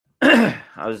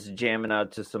I was jamming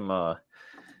out to some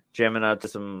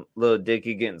Lil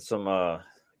Dicky, getting some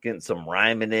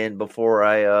rhyming in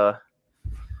before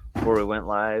we went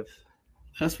live.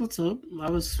 That's what's up. I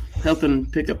was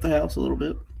helping pick up the house a little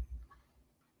bit.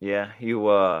 Yeah, you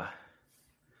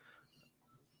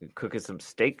cooking some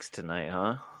steaks tonight,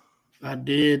 huh? I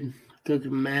did cook a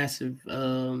massive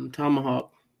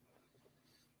tomahawk.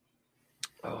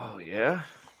 Oh yeah,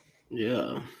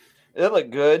 Yeah. it looked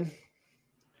good.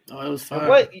 Oh, it was fine.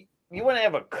 What, you want to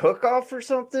have a cook-off or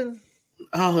something?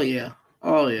 Oh yeah.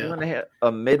 You want to have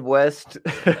a Midwest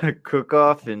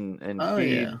cook-off and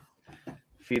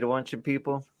feed a bunch of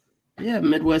people? Yeah,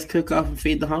 Midwest cook-off and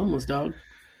feed the homeless, dog.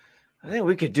 I think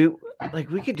we could do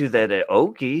that at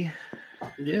Okie.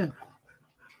 Yeah.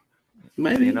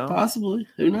 Maybe, possibly.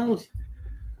 Who knows?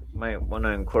 Might want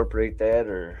to incorporate that,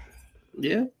 or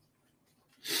yeah.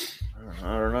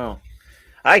 I don't know.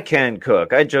 I can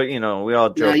cook. I joke. We all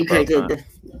joke. No, you about can't cook, bro.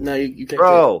 No, you can't.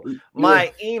 Bro, cook.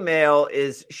 My email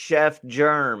is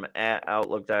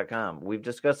chefgerm@outlook.com. We've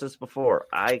discussed this before.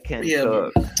 I can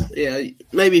cook. Yeah,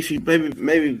 maybe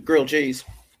grilled cheese.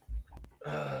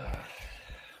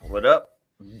 What up,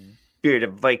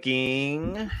 Bearded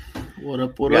Viking? What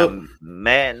up?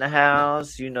 Matt in the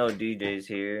house. DJ's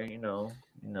here.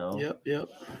 Yep.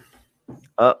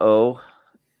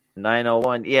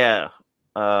 901. Yeah.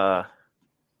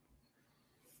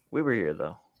 We were here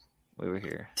though.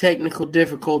 Technical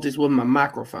difficulties with my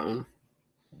microphone.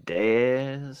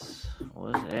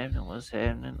 What's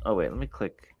happening? Oh wait, let me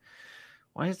click.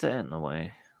 Why is that in the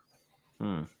way?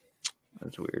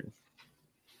 That's weird.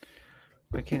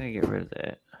 Why can't I get rid of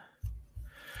that?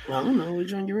 I don't know. What are you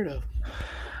trying to get rid of?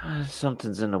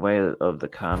 Something's in the way of the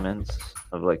comments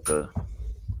of I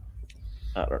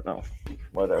don't know.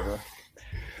 Whatever.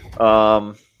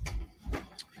 All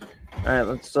right,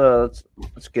 let's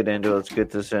get into it. Let's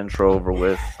get this intro over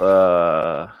with.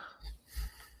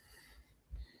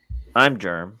 I'm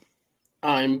Germ.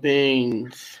 I'm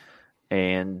Beans.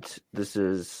 And this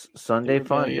is Sunday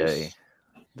Funday,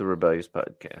 the Rebellious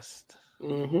podcast.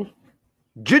 Mm-hmm.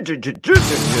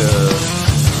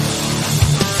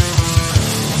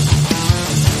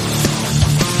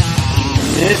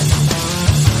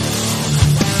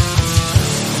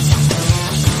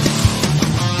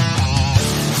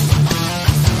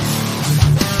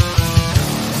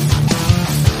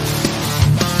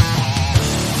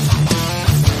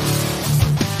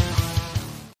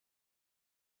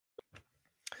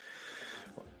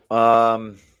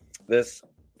 This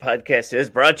podcast is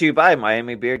brought to you by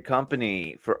Miami Beard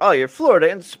Company for all your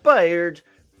Florida-inspired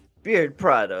beard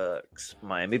products.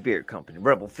 Miami Beard Company,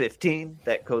 Rebel 15.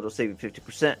 That code will save you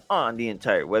 50% on the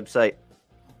entire website.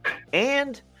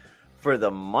 And for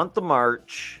the month of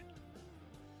March,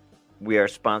 we are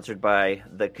sponsored by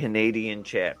the Canadian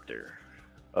chapter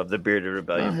of the Bearded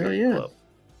Rebellion Beard Club.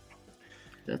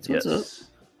 That's what's up.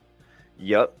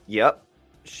 Yep.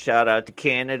 Shout out to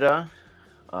Canada.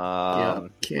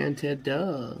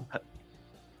 Canada.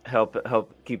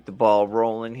 Help keep the ball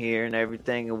rolling here and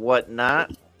everything and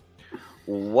whatnot.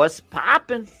 What's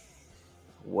popping?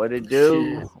 What it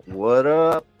do? Shit. What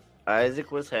up?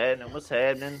 Isaac, what's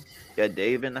happening? Got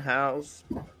Dave in the house.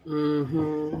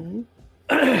 Mm-hmm.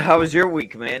 How was your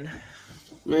week, man?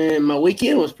 Man, my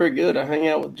weekend was pretty good. I hung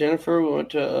out with Jennifer. We went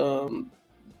to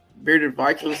Bearded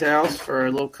Viking's house for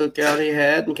a little cookout he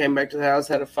had and came back to the house,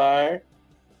 had a fire.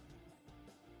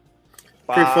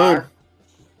 Pretty fun.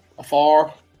 A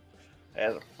fire.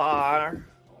 Had a fire.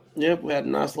 Yep, we had a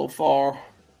nice little fire.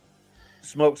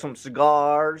 Smoked some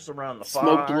cigars around the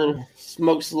fire.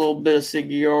 Smoked a little bit of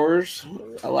cigars.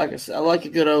 I like a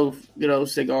good old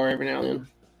cigar every now and then.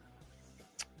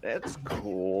 That's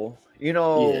cool.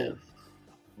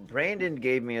 Brandon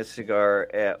gave me a cigar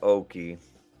at Okie,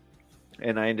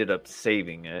 and I ended up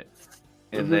saving it.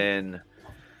 And then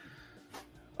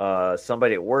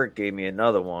somebody at work gave me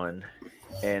another one.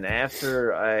 And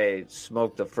after I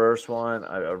smoked the first one,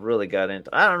 I really got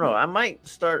into. I don't know. I might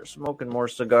start smoking more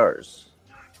cigars.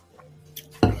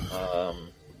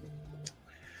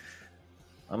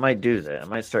 I might do that. I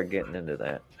might start getting into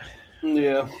that.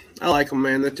 Yeah, I like them,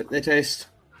 man. They taste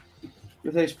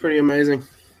pretty amazing.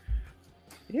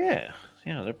 Yeah,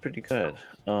 they're pretty good.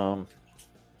 Damn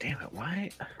it,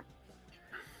 why?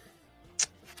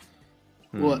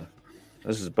 What?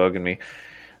 This is bugging me.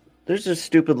 There's this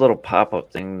stupid little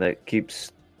pop-up thing that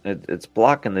keeps it's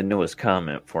blocking the newest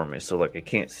comment for me, so I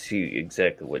can't see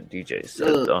exactly what DJ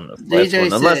said on the last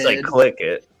one unless I click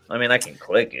it. I mean, I can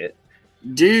click it.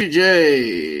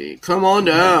 DJ, come on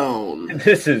down.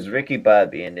 This is Ricky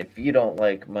Bobby, and if you don't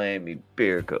like Miami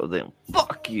Beer Co., then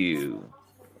fuck you.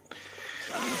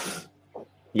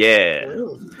 Yeah.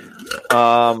 Really?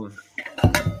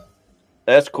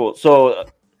 That's cool. So,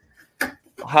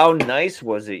 how nice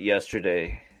was it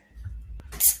yesterday?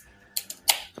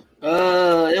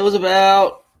 It was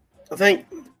about, I think,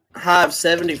 high of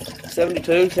 70,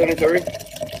 72, 73. All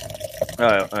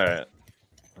right.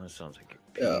 That sounds like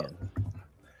you're Yeah, peeing.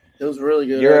 it was really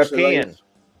good. Actually, like European.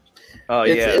 Oh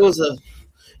yeah. it was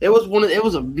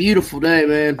a beautiful day,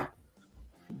 man.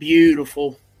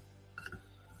 Beautiful.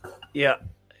 Yeah.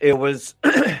 It was.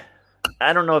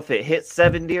 I don't know if it hit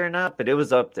 70 or not, but it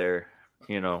was up there.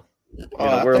 I We're a think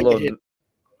it little. hit.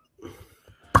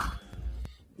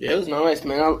 Yeah, it was nice,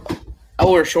 man. I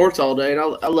wear shorts all day, and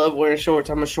I love wearing shorts.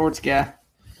 I'm a shorts guy.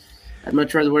 I'd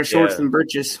much rather wear shorts than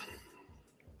breeches.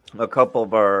 A couple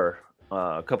of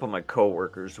my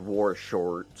coworkers wore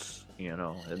shorts.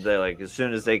 They like as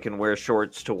soon as they can wear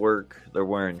shorts to work, they're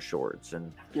wearing shorts.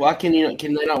 And why can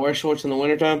they not wear shorts in the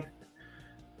wintertime?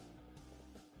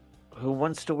 Who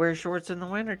wants to wear shorts in the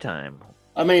wintertime?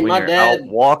 I mean, when my you're dad out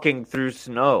walking through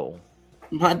snow.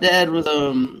 My dad was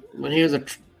when he was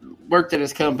worked at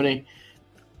his company.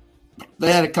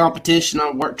 They had a competition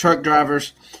on truck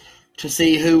drivers to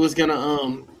see who was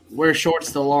gonna wear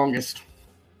shorts the longest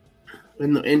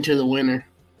into the winter.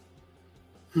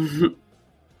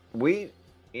 we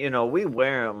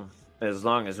wear them as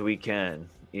long as we can,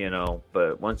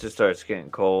 but once it starts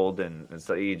getting cold and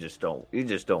so you just don't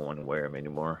want to wear them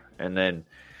anymore. And then,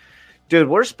 dude,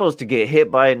 we're supposed to get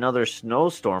hit by another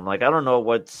snowstorm. Like, I don't know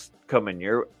what's coming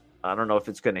I don't know if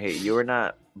it's going to hit you or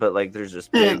not, but like there's this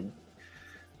big,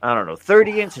 I don't know,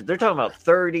 30 inches. They're talking about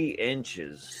 30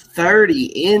 inches. 30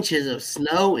 inches of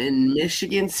snow in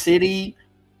Michigan City,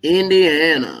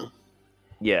 Indiana.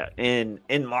 Yeah, in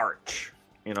March.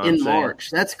 In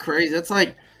March. That's crazy. It's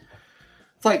like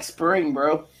spring,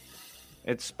 bro.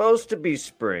 It's supposed to be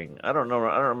spring. I don't know.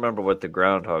 I don't remember what the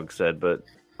groundhog said, but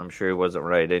I'm sure he wasn't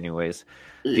right anyways.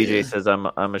 Yeah. DJ says I'm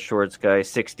a shorts guy.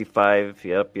 65.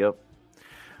 Yep.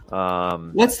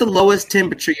 What's the lowest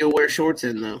temperature you'll wear shorts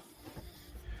in, though?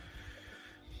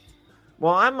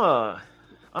 Well, I'm a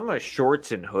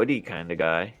shorts and hoodie kind of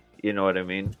guy. You know what I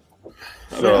mean?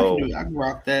 So I can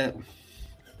rock that.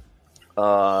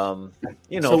 So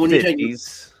when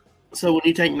 50s. So when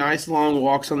you take nice long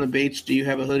walks on the beach, do you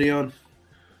have a hoodie on?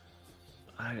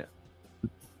 I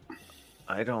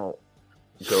don't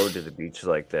go to the beach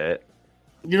like that.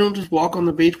 You don't just walk on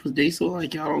the beach with Diesel?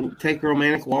 Like, y'all don't take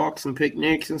romantic walks and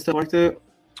picnics and stuff like that?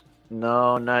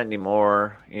 No, not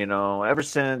anymore. Ever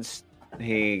since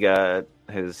he got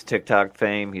his TikTok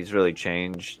fame, he's really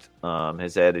changed.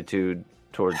 His attitude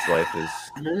towards life is...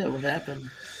 I knew that would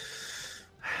happen.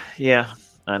 Yeah,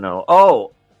 I know.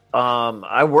 Oh,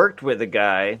 I worked with a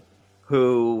guy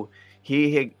who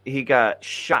he got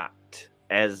shocked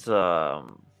as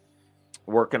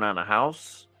working on a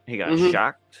house. He got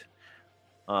shocked.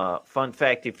 Fun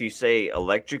fact: if you say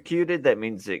electrocuted, that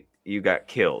means that you got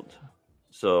killed.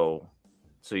 So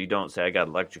you don't say I got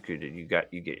electrocuted. You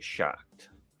get shocked.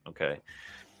 Okay.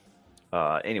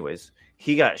 Anyways,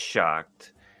 he got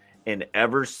shocked, and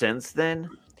ever since then,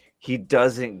 he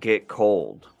doesn't get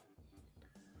cold.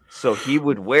 So he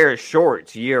would wear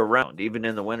shorts year round, even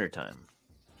in the wintertime.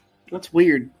 That's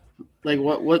weird. Like,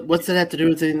 what's that have to do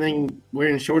with anything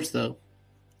wearing shorts, though?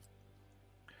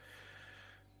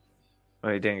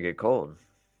 Well, he didn't get cold.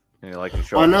 Like a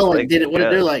short. I know. Like,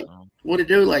 what it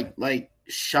do? Like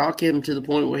shock him to the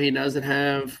point where he doesn't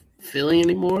have feeling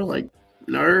anymore, like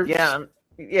nerves. Yeah.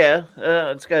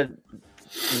 It's got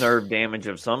nerve damage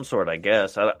of some sort, I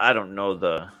guess. I don't know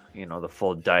the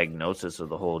full diagnosis of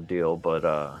the whole deal,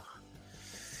 but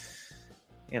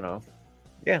he was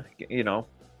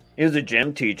a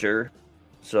gym teacher,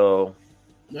 so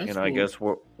cool. I guess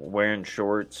wearing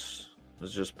shorts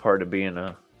is just part of being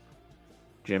a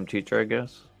gym teacher, I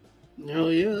guess. Oh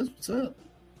yeah, that's what's up.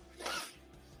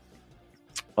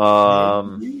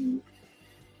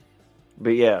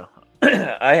 But yeah,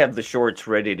 I have the shorts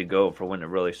ready to go for when it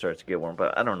really starts to get warm.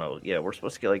 But I don't know. Yeah, we're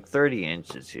supposed to get like 30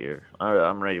 inches here.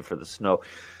 I'm ready for the snow.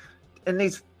 And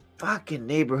these fucking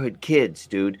neighborhood kids,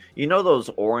 dude. You know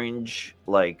those orange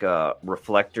like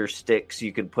reflector sticks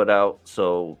you can put out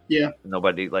so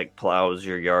nobody like plows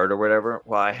your yard or whatever?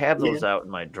 Well, I have those out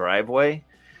in my driveway.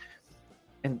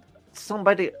 And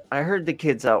I heard the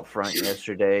kids out front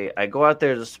yesterday. I go out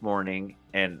there this morning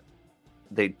and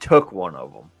they took one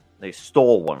of them. They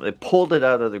stole one. They pulled it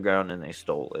out of the ground and they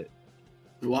stole it.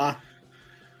 Why?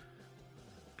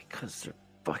 Because they're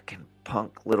fucking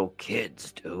punk little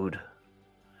kids, dude.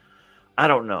 I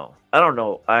don't know.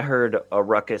 I heard a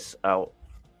ruckus out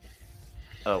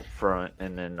front,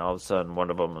 and then all of a sudden one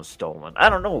of them was stolen. I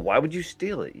don't know. Why would you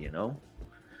steal it,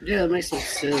 Yeah, it makes no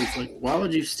sense. Like, why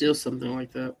would you steal something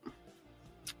like that?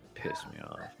 Piss me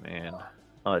off, man.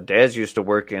 Daz used to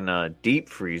work in a deep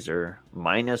freezer,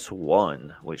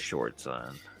 -1 with shorts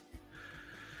on.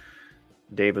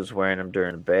 Dave was wearing them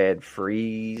during a bad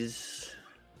freeze.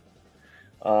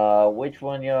 Which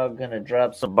one y'all gonna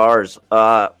drop some bars?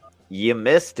 You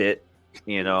missed it,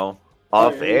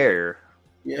 off air.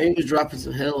 Yeah, he was dropping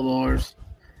some hella bars.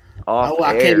 Off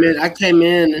I air. came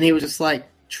in, and he was just like,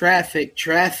 traffic,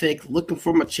 looking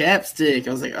for my chapstick.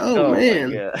 I was like, oh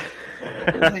man.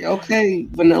 I was like, okay,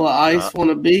 Vanilla Ice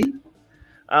want to be?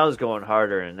 I was going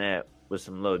harder than that with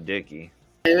some Low Dicky.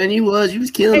 And you was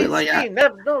killing it. Like,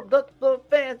 never know the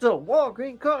fans of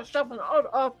Walgreens car shopping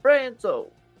off brand.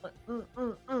 So, I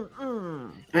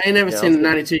ain't never seen a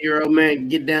 92-year-old man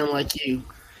get down like you.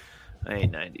 I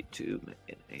ain't 92, man.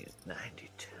 I ain't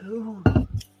 92. I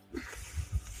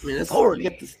mean, that's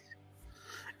 40.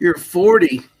 You're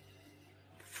 40.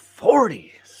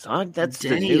 40, son. That's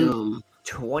Damn. the new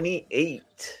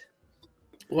 28.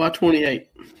 Why 28?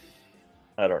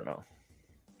 I don't know.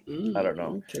 I don't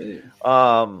know. Okay.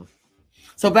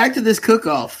 So back to this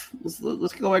cook-off.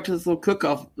 Let's go back to this little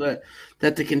cook-off that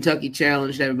the Kentucky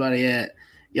challenged everybody at.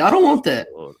 Y'all don't want that.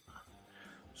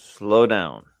 Slow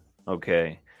down,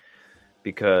 okay?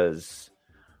 Because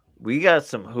we got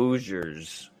some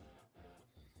Hoosiers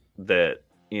that,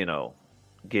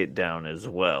 get down as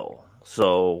well.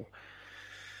 So,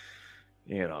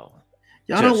 y'all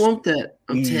don't want that.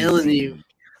 I'm telling you.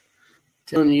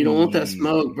 You don't want that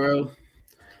smoke, bro.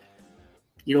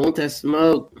 You don't want that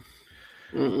smoke.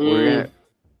 We're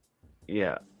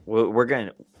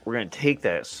gonna take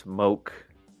that smoke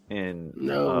and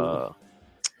I'm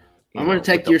gonna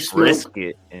take your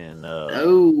brisket and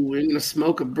we're gonna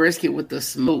smoke a brisket with the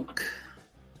smoke.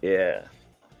 Yeah.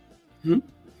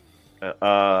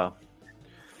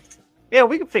 Yeah,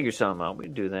 we can figure something out. We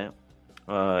can do that.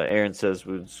 Aaron says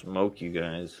we'd smoke you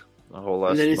guys. A whole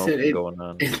lot of smoking going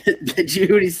on. Did you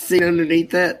already see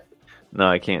underneath that? No,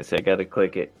 I can't say. I got to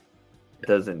click it. It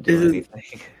doesn't do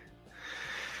anything.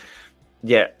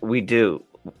 Yeah, we do.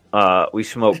 We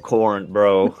smoke corn,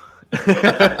 bro.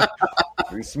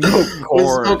 We smoke corn.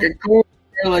 We're smoking corn,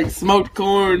 like smoked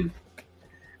corn.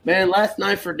 Man, last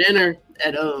night for dinner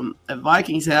at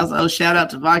Viking's house, shout out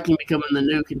to Viking becoming the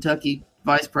new Kentucky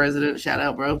vice president. Shout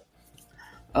out, bro.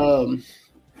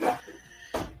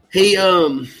 He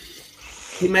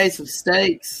made some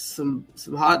steaks, some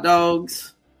hot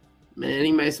dogs. Man,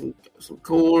 he made some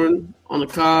corn on the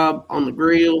cob, on the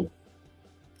grill.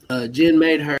 Jen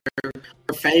made her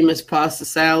famous pasta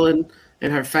salad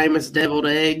and her famous deviled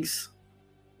eggs.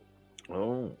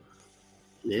 Oh.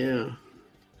 Yeah.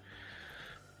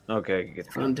 Okay.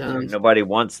 Fun times. Nobody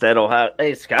wants that Ohio.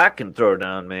 Hey, Scott can throw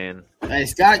down, man. Hey,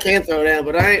 Scott can throw down,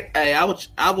 but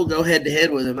I will go head to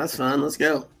head with him. That's fine. Let's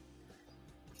go.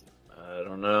 I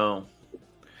don't know.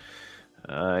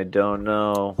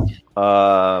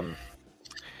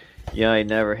 Yeah, I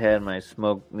never had my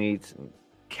smoked meats and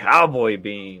cowboy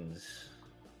beans.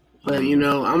 But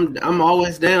I'm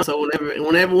always down. So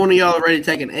whenever one of y'all are ready to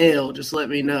take an L, just let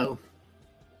me know.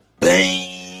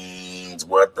 Beans,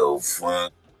 what the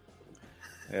fuck?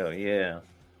 Hell yeah!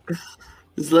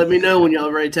 Just let me know when y'all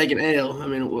are ready to take an L. I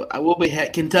mean, I will be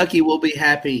Kentucky will be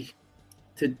happy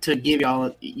to give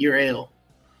y'all your L.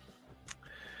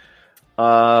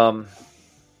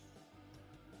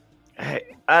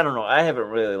 I don't know. I haven't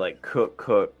really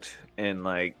cooked and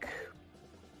I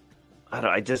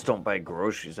just don't buy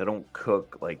groceries. I don't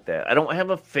cook like that. I don't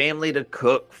have a family to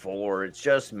cook for. It's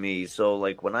just me. So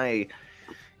when I,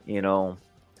 I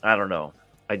don't know.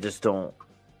 I just don't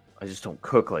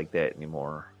cook like that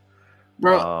anymore.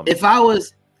 Bro, if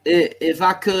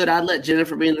I could, I'd let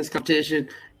Jennifer be in this competition.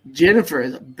 Jennifer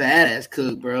is a badass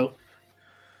cook, bro.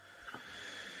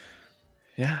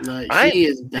 Yeah, she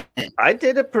is bad. I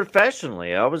did it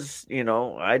professionally. I was,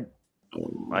 I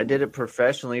did it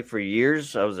professionally for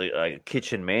years. I was a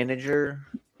kitchen manager.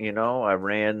 I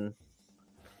ran.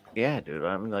 Yeah, dude.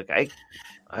 I mean,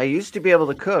 I used to be able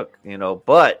to cook.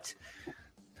 But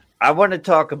I want to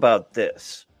talk about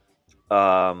this.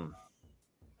 Little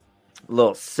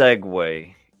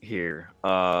segue here.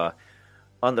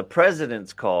 On the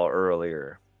president's call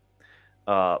earlier,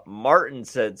 Martin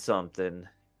said something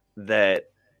that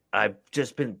I've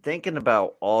just been thinking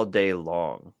about all day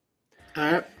long.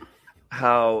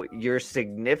 How your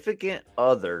significant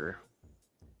other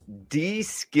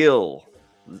de-skill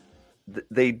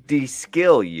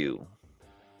you,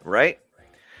 right?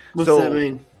 What's that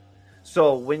mean?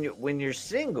 So when you're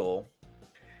single,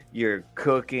 you're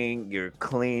cooking, you're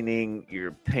cleaning,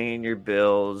 you're paying your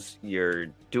bills, you're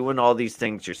doing all these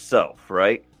things yourself,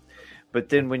 right? But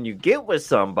then when you get with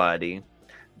somebody,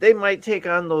 they might take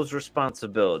on those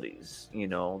responsibilities, you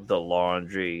know, the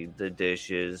laundry, the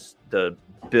dishes, the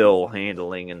bill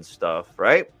handling and stuff,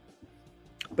 right?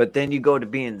 But then you go to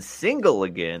being single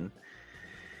again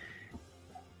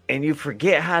and you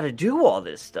forget how to do all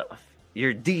this stuff.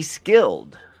 You're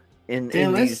de-skilled in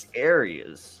these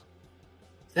areas.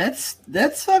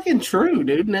 That's fucking true,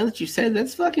 dude. Now that you said,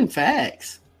 that's fucking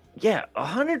facts. Yeah,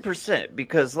 100%.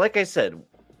 Because like I said,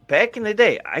 back in the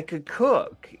day, I could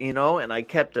cook, you know, and I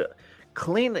kept it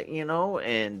clean, you know,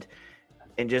 and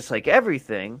just like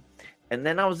everything. And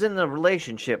then I was in the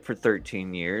relationship for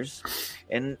 13 years,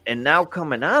 and now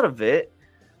coming out of it,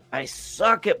 I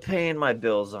suck at paying my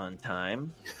bills on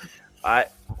time. I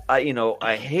you know,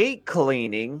 I hate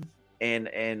cleaning,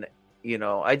 and you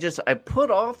know, I put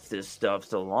off this stuff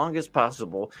the longest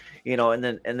possible, you know, and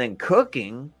then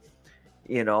cooking,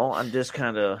 you know, I'm just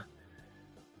kind of,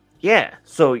 yeah.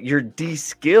 So you're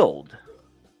de-skilled.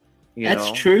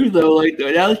 That's true though. Like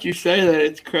now that you say that,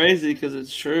 it's crazy because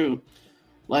it's true.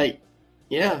 Like,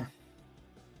 yeah,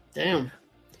 damn.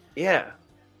 Yeah.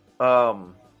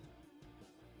 In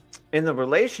the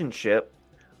relationship,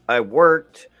 I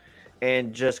worked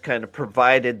and just kind of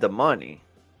provided the money.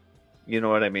 You know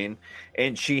what I mean?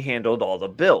 And she handled all the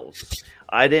bills.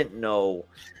 I didn't know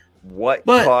what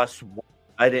cost.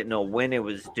 I didn't know when it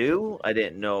was due. I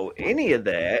didn't know any of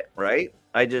that, right?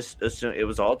 I just assumed it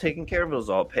was all taken care of. It was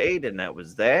all paid, and that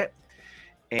was that.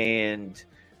 And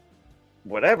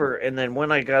whatever. And then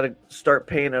when I got to start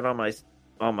paying it on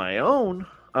my own,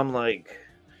 I'm like,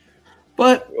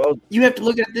 but well, you have to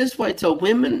look at it this way. So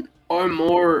women are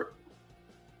more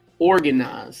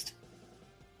organized.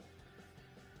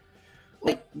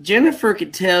 Like Jennifer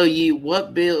could tell you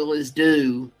what bill is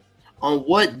due on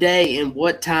what day and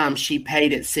what time she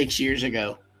paid it 6 years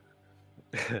ago.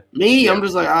 Me, yeah. I'm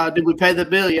just like, did we pay the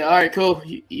bill? Yeah, all right, cool.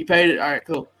 You paid it. All right,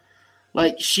 cool.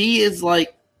 Like she is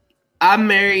like, I'm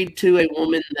married to a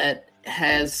woman that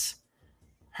has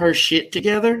her shit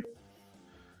together,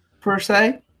 per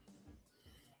se.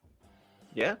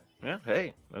 Yeah.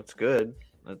 Hey, that's good.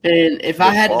 And if I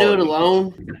had to do it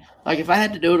alone, I'd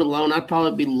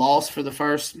probably be lost for the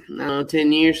first,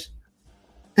 10 years.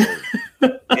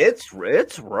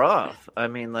 It's rough. I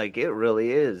mean, like it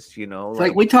really is, you know.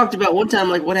 Like we talked about one time,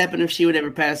 like what happened if she would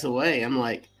ever pass away? I'm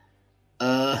like,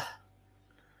 I'd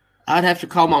have to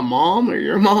call my mom or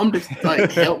your mom to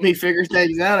like help me figure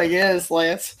things out. I guess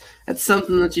like that's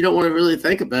something that you don't want to really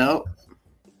think about.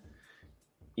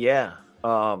 Yeah.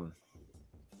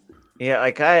 Yeah,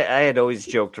 like I had always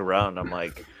joked around. I'm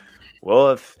like, well,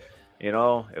 if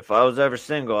I was ever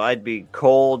single, I'd be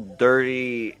cold,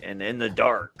 dirty, and in the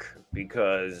dark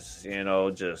because, you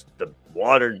know, just the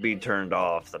water'd be turned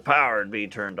off, the power'd be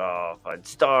turned off, I'd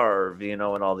starve, you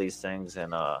know, and all these things.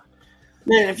 And man,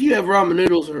 if you have ramen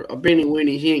noodles or a beanie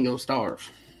weenie, he ain't gonna starve.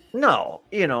 No,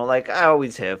 you know, like I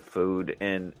always have food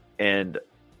and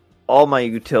all my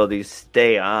utilities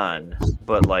stay on,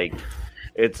 but like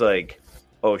it's like,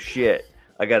 oh shit,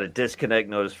 I got a disconnect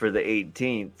notice for the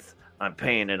 18th. I'm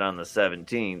paying it on the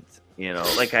 17th. You know,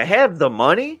 like I have the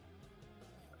money.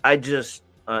 I just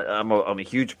I'm a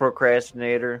huge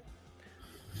procrastinator.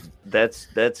 That's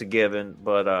a given,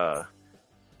 but I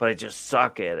just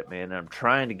suck at it, man. I'm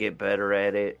trying to get better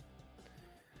at it,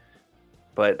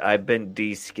 but I've been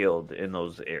de-skilled in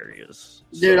those areas.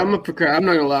 Dude, I'm not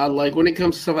gonna lie. Like when it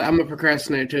comes to stuff, I'm a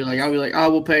procrastinator too. Like I'll be like,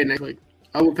 we'll pay it next week.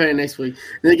 I will pay it next week.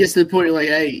 And then it gets to the point you're like,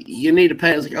 hey, you need to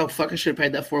pay. I was like, oh fuck, I should have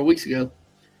paid that 4 weeks ago.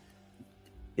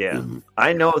 Yeah. Mm-hmm.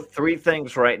 I know 3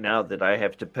 things right now that I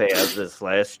have to pay as this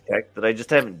last check that I just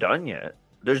haven't done yet.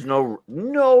 There's no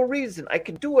reason. I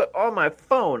could do it on my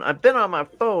phone. I've been on my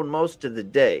phone most of the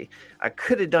day. I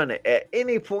could have done it at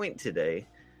any point today.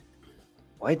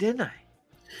 Why didn't I?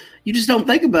 You just don't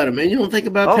think about it, man. You don't think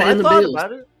about paying the bills.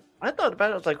 I thought about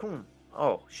it. I was like,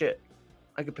 oh shit,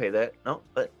 I could pay that. No,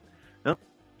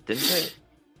 didn't pay it.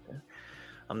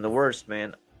 I'm the worst,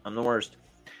 man. I'm the worst.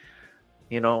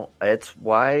 You know, that's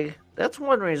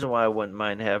one reason why I wouldn't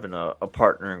mind having a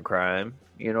partner in crime.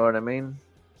 You know what I mean?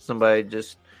 Somebody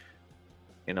just,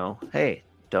 you know, hey,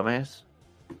 dumbass,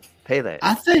 pay that.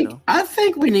 I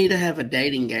think we need to have a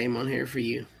dating game on here for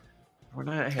you. We're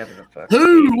not having a fucking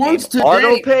Who wants to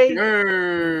auto date? pay?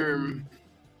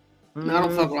 No,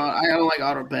 I don't like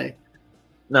auto pay.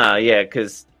 Nah, yeah,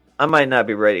 because I might not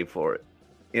be ready for it.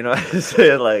 You know what I'm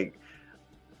saying? Like,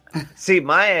 see,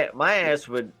 my ass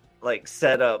would like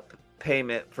set up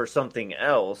payment for something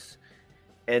else,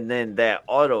 and then that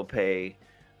auto pay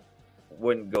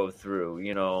wouldn't go through.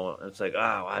 You know, it's like,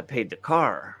 oh, I paid the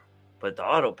car, but the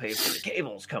auto pay for the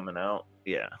cable's coming out.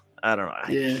 Yeah, I don't know.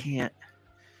 I can't.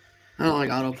 I don't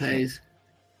like auto pays.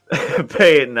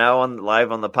 Pay it now on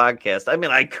live on the podcast. I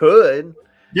mean, I could.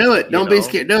 Do it. Don't be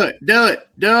scared. Do it. Do it.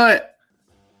 Do it.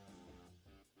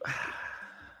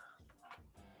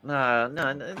 No,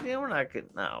 we're not good.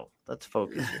 No, let's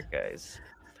focus here, guys.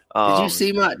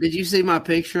 Did you see my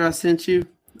picture I sent you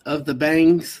of the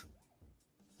bangs?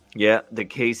 Yeah, the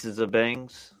cases of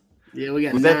bangs. Yeah, we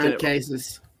got 9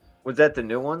 cases. Was that the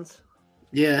new ones?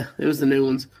 Yeah, it was the new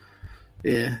ones.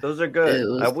 Yeah, those are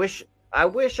good. I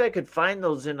wish I could find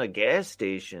those in a gas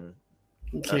station.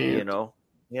 You can't.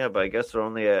 Yeah, but I guess they're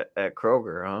only at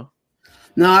Kroger, huh?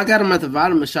 No, I got them at the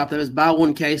vitamin shop. That was buy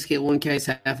 1 case, get 1 case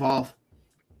half off.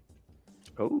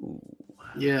 Oh,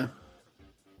 yeah.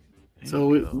 So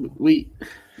we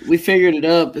figured it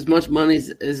up. As much money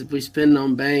as we spend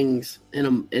on bangs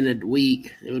in a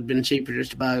week, it would have been cheaper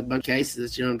just to buy a bunch of cases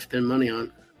that you don't have to spend money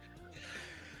on.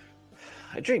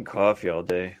 I drink coffee all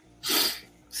day.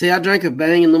 See, I drink a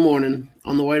bang in the morning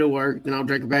on the way to work. Then I'll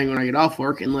drink a bang when I get off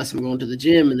work, unless I'm going to the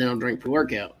gym, and then I'll drink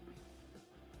pre-workout.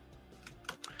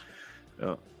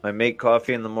 Oh, I make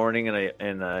coffee in the morning,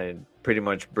 and I pretty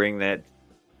much bring that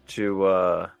to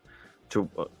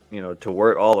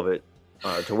work, all of it,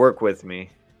 to work with me,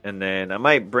 and then I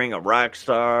might bring a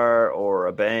Rockstar or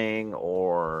a Bang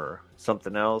or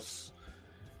something else,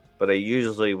 but I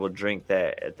usually will drink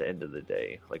that at the end of the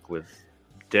day, like with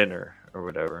dinner or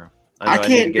whatever. I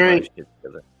can't drink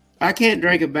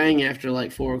a Bang after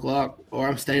like 4 o'clock, or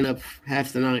I'm staying up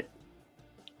half the night.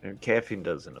 And caffeine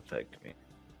doesn't affect me.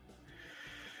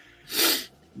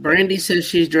 Brandy says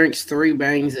she drinks 3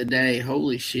 bangs a day.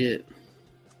 Holy shit.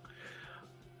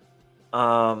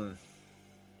 I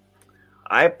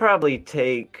probably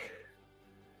take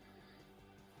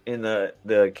in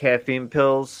the caffeine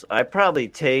pills. I probably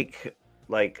take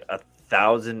like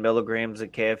 1,000 milligrams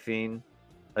of caffeine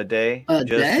a day. A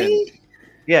day?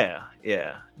 Yeah.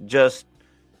 Just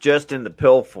in the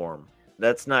pill form.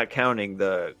 That's not counting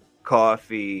the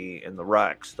coffee and the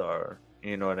Rockstar.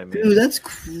 You know what I mean? Dude, that's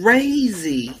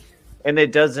crazy. And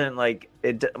it doesn't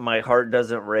my heart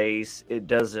doesn't race. It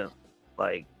doesn't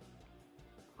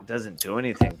do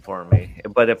anything for me.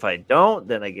 But if I don't,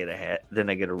 then I get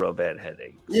a real bad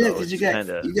headache. Yeah, because you got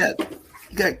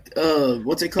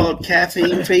what's it called?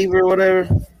 Caffeine fever or whatever.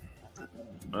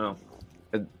 Well,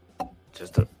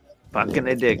 just a fucking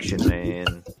addiction,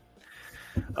 man.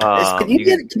 Can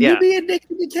you be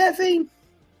addicted to caffeine?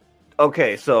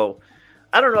 Okay, so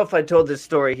I don't know if I told this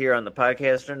story here on the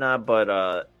podcast or not,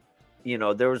 but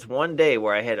there was one day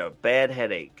where I had a bad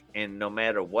headache, and no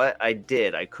matter what I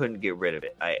did, I couldn't get rid of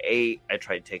it. I ate, I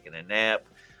tried taking a nap,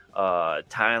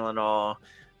 Tylenol,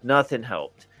 nothing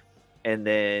helped. And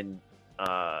then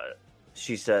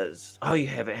she says, "Oh, you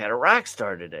haven't had a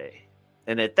Rockstar today."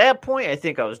 And at that point, I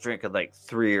think I was drinking like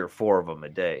 3 or 4 of them a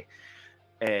day.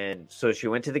 And so she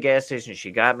went to the gas station, she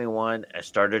got me one, I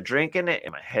started drinking it,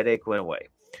 and my headache went away.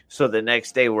 So the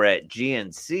next day we're at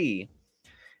GNC,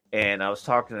 and I was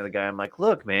talking to the guy. I'm like,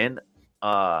 "Look, man,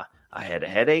 I had a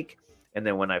headache, and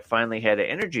then when I finally had an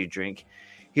energy drink,"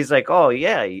 he's like, "Oh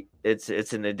yeah, it's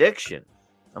an addiction."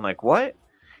 I'm like, "What?"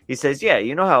 He says, "Yeah,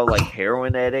 you know how like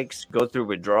heroin addicts go through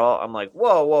withdrawal." I'm like,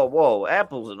 "Whoa,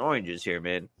 apples and oranges here,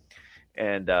 man."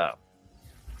 And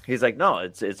he's like, "No,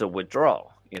 it's a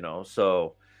withdrawal,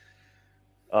 So,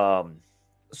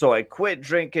 so I quit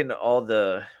drinking all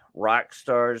the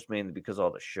Rockstars mainly because of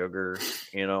all the sugar,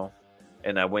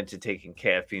 and I went to taking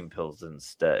caffeine pills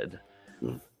instead.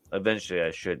 Eventually,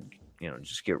 I should,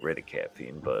 just get rid of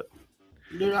caffeine. But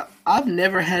dude, I've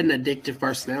never had an addictive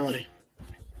personality.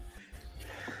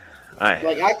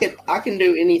 I can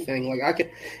do anything. Like I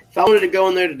could, if I wanted to go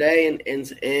in there today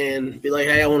and be like,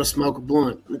 "Hey, I want to smoke a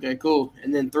blunt." Okay, cool.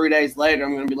 And then 3 days later,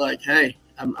 I'm gonna be like, "Hey,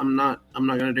 I'm not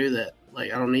gonna do that.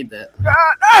 Like I don't need that."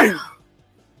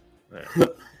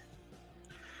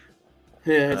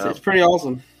 Yeah, it's pretty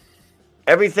awesome.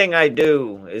 Everything I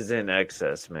do is in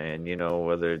excess, man.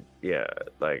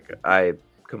 I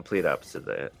complete opposite of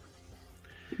that.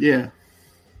 Yeah.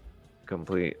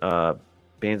 Complete.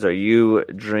 Beans, are you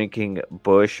drinking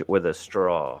Bush with a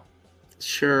straw?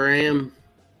 Sure am.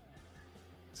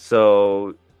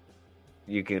 So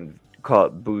you can call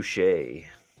it Boucher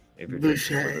if you're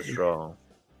drinking it with a straw.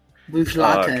 Bouche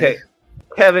latte.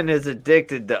 Kevin is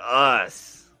addicted to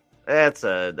us. That's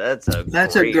a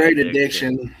great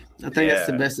addiction. I think that's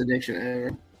the best addiction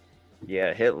ever.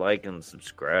 Yeah, hit like and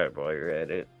subscribe while you're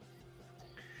at it.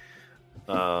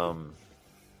 I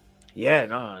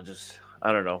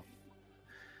don't know.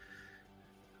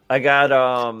 I got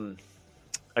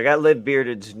Liv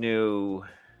Bearded's new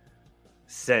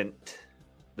scent,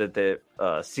 that the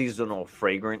seasonal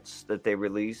fragrance that they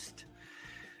released,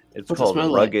 It's What's it called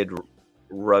smell like?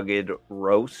 Rugged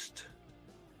Roast.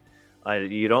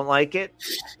 You don't like it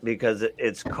because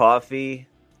it's coffee,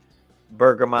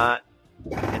 bergamot,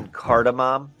 and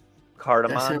cardamom. That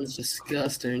Cardamom. sounds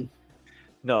disgusting.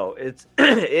 No, it's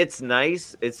it's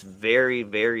nice. It's very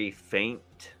very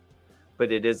faint,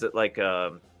 but it is like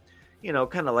a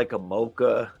kind of like a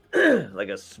mocha, like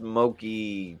a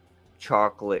smoky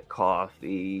chocolate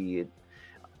coffee.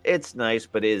 It's nice,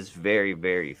 but it is very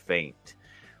very faint.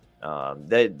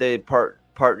 They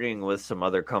partnering with some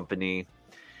other company,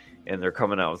 and they're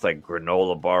coming out with like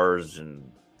granola bars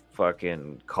and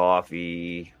fucking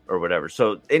coffee or whatever.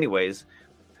 So, anyways,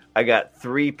 I got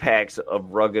 3 packs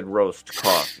of Rugged Roast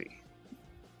coffee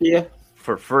Yeah,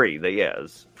 for free.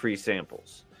 It's free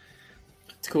samples,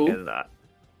 it's cool.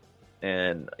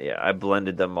 and yeah, I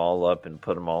blended them all up and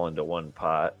put them all into one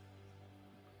pot.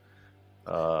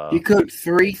 You cooked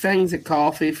 3 things of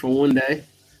coffee for one day.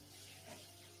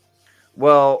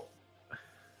 Well,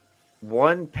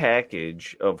 one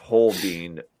package of whole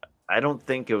bean, I don't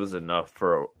think it was enough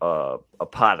for a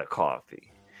pot of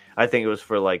coffee. I think it was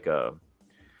for like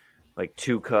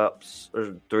 2 cups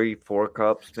or 4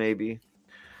 cups maybe.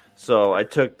 So I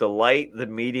took the light, the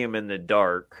medium, and the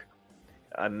dark.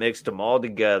 I mixed them all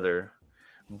together,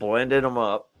 blended them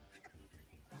up,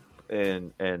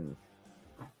 and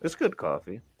it's good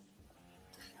coffee.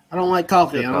 I don't like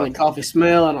coffee. Good I don't like coffee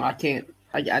smell. I can't.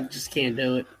 I just can't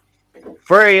do it.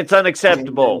 Free, it's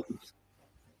unacceptable.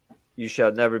 You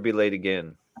shall never be late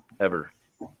again, ever.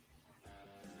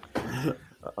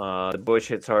 The bush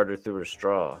hits harder through a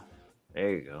straw. There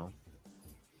you go.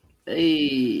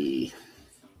 Hey,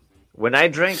 When I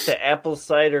drank the apple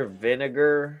cider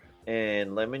vinegar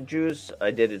and lemon juice,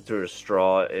 I did it through a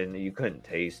straw, and you couldn't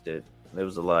taste it. It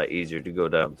was a lot easier to go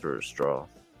down through a straw.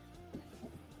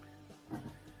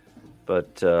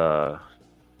 But do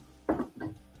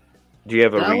you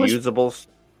have a reusable?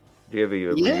 Do you have a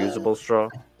reusable straw?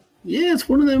 Yeah, it's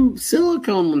one of them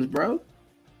silicone ones, bro.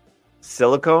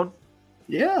 Silicone?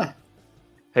 Yeah.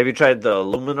 Have you tried the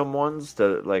aluminum ones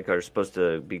that are supposed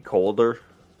to be colder?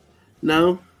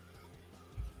 No.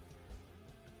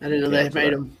 I didn't know they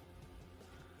made them.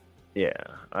 Yeah,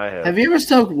 I have. Have you ever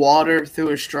stuck water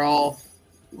through a straw,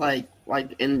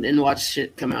 and watched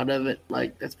shit come out of it?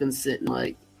 Like that's been sitting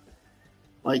like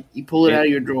you pull it out of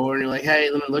your drawer and you're like,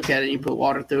 hey, let me look at it. And you put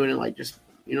water through it and just,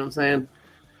 you know what I'm saying?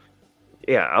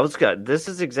 Yeah, this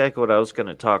is exactly what I was going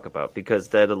to talk about, because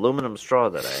that aluminum straw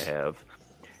that I have,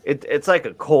 it's like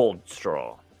a cold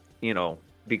straw,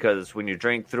 because when you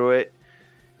drink through it,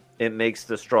 it makes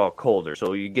the straw colder.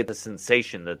 So you get the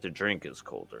sensation that the drink is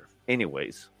colder.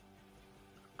 Anyways,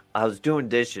 I was doing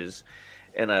dishes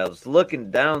and I was looking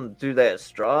down through that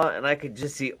straw and I could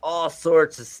just see all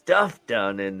sorts of stuff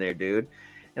down in there, dude.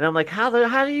 And I'm like, how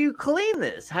do you clean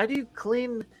this? How do you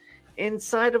clean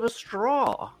inside of a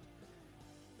straw?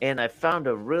 And I found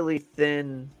a really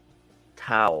thin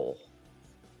towel.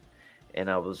 And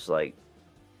I was like,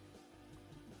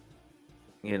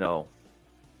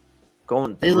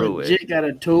 going They through legit got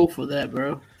a tool for that,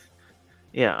 bro.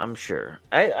 Yeah, I'm sure.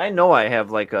 I know I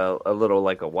have like a little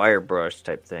like a wire brush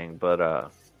type thing, but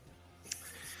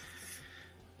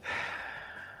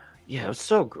yeah, it was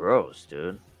so gross,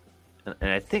 dude.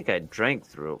 And I think I drank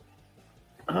through,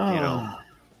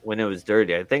 when it was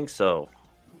dirty. I think so.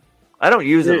 I don't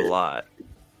use it a lot.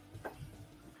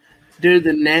 Dude,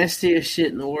 the nastiest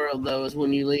shit in the world, though, is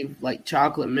when you leave, like,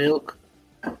 chocolate milk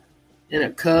in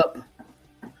a cup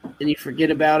and you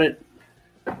forget about it.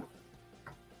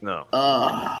 No.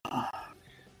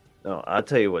 No, I'll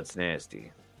tell you what's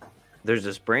nasty. There's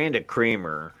this brand of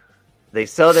creamer. They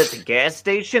sell it at the gas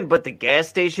station, but the gas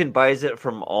station buys it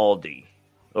from Aldi.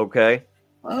 Okay?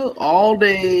 Oh,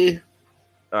 Aldi.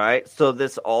 All right. So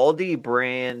this Aldi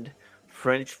brand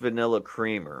French vanilla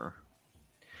creamer,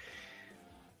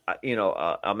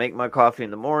 I'll make my coffee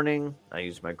in the morning. I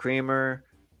use my creamer,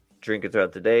 drink it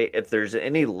throughout the day. If there's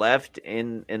any left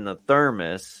in the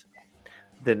thermos,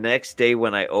 the next day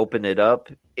when I open it up,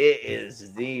 it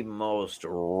is the most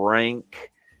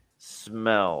rank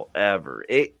smell ever.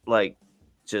 It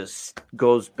just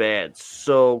goes bad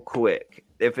so quick.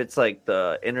 If it's like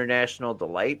the International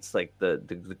Delights, like the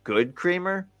good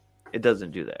creamer, it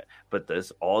doesn't do that. But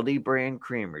this Aldi brand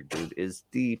creamer, dude, is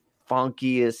the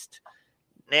funkiest,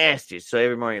 nastiest. So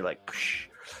every morning you're like,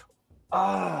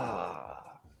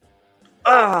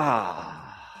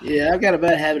 Yeah, I've got a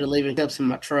bad habit of leaving cups in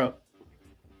my truck.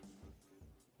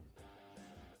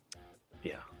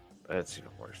 Yeah, that's even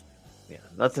worse. Yeah,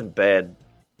 nothing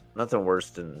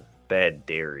worse than bad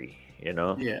dairy,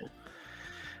 Yeah.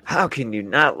 How can you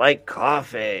not like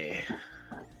coffee?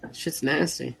 Shit's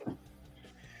nasty.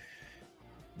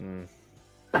 Mm.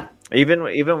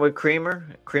 Even with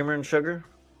creamer and sugar.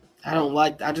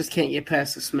 I just can't get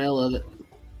past the smell of it.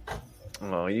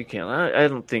 Oh, you can't. I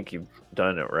don't think you've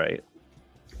done it right.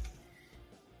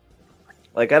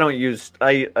 Like I don't use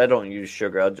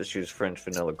sugar. I'll just use French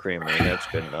vanilla creamer, and that's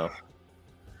good enough.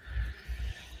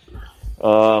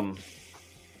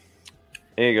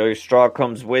 There you go. Your straw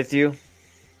comes with you.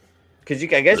 Because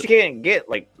I guess you can't get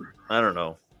like I don't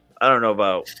know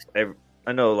about.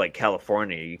 I know like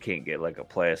California, you can't get like a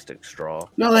plastic straw.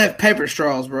 No, they have paper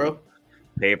straws, bro.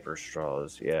 Paper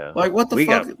straws, yeah. Like what the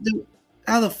fuck? Dude,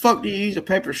 how the fuck do you use a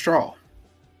paper straw?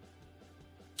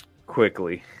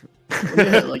 Quickly.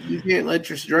 Yeah, like you can't let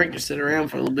your drink just sit around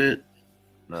for a little bit.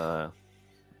 No.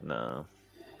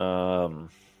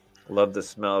 Love the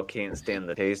smell. Can't stand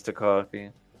the taste of coffee.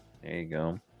 There you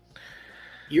go.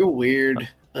 You're weird.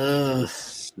 The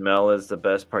smell is the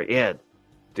best part. Yeah,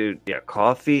 dude. Yeah,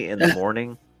 coffee in the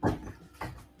morning.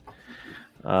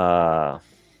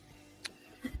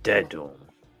 Dead to him.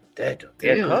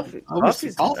 Yeah, coffee.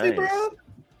 Coffee's coffee, nice. bro.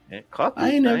 Yeah, coffee. I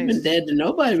ain't never been dead to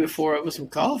nobody before over some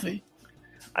coffee.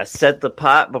 I set the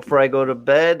pot before I go to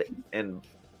bed, and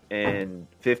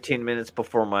 15 minutes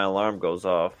before my alarm goes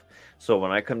off. So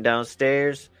when I come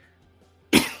downstairs,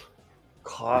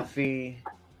 coffee,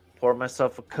 pour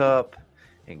myself a cup,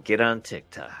 and get on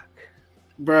TikTok.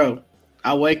 Bro,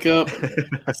 I wake up,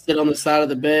 I sit on the side of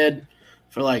the bed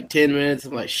for like 10 minutes.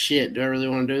 I'm like, shit, do I really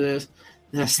want to do this?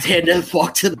 Then I stand up,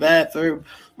 walk to the bathroom,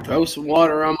 throw some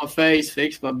water on my face,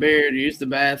 fix my beard, use the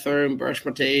bathroom, brush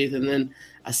my teeth, and then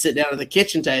I sit down at the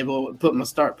kitchen table and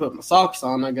start putting my socks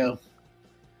on. I go,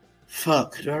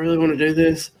 fuck, do I really want to do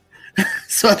this?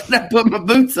 So then I put my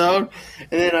boots on,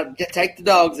 and then I take the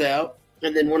dogs out.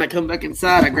 And then when I come back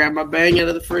inside, I grab my bang out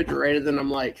of the refrigerator. Then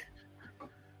I'm like,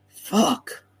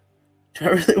 fuck, do I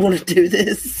really want to do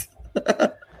this?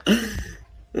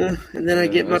 And then I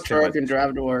get my truck and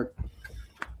drive to work.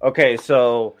 Okay,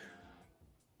 so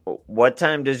what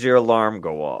time does your alarm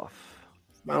go off?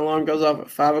 My alarm goes off at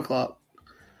 5 o'clock.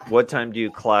 What time do you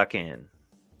clock in?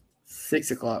 6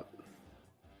 o'clock.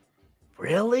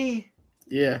 Really?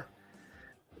 Yeah.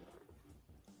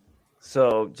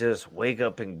 So just wake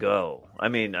up and go. I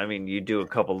mean, you do a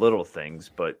couple little things,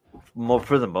 but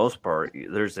for the most part,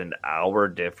 there's an hour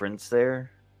difference there.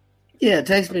 Yeah, it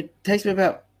takes me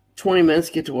about 20 minutes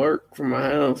to get to work from my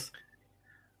house.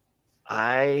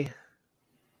 I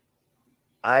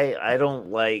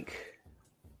don't like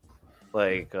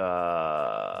I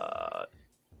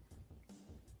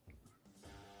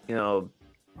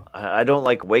don't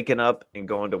like waking up and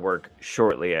going to work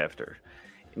shortly after.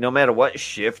 No matter what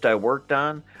shift I worked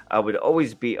on, I would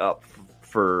always be up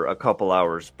for a couple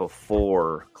hours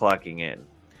before clocking in.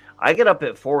 I get up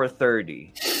at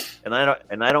 4:30, and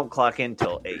I don't clock in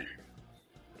till 8.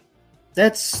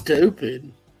 That's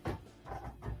stupid.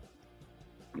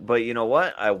 But you know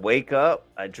what? I wake up,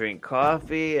 I drink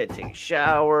coffee, I take a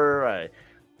shower, I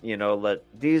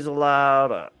let Diesel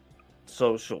out,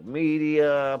 social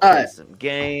media, play some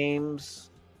games.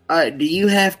 All right, do you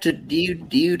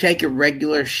take a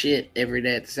regular shit every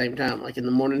day at the same time, like in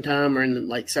the morning time or in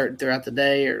like certain throughout the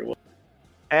day or what?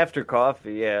 After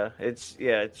coffee, yeah. It's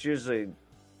usually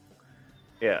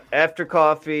after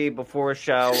coffee, before a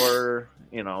shower,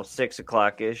 6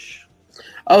 o'clock ish.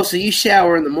 Oh, so you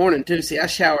shower in the morning too. See, I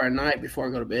shower at night before I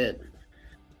go to bed.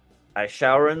 I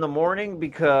shower in the morning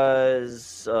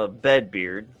because of bed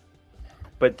beard.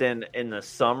 But then in the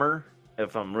summer,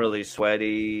 if I'm really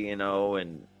sweaty,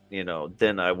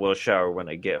 then I will shower when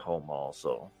I get home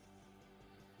also.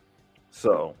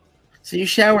 So you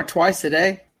shower twice a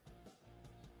day?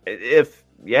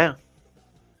 Yeah.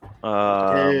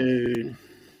 Dude.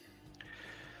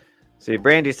 See,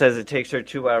 Brandy says it takes her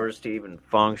 2 hours to even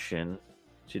function.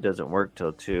 She doesn't work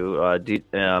till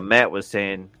 2. Matt was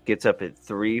saying gets up at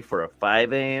 3 for a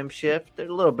 5 a.m. shift. There's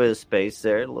a little bit of space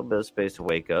there, a little bit of space to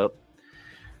wake up.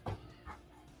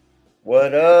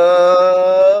 What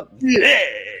up? Yeah.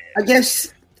 I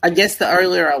guess the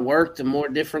earlier I work, the more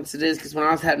difference it is. Because when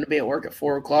I was having to be at work at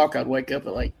 4 o'clock, I'd wake up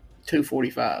at like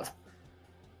 2:45.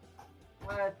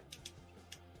 What?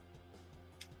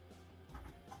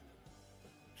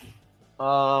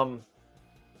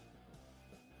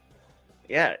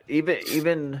 Yeah,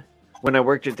 even when I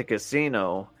worked at the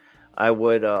casino, I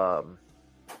would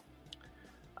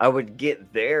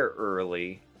get there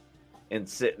early and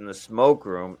sit in the smoke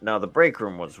room. Now the break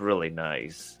room was really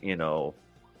nice, TVs,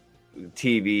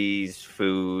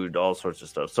 food, all sorts of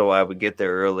stuff. So I would get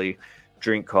there early,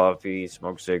 drink coffee,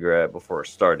 smoke a cigarette before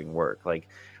starting work. Like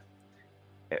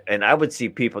And I would see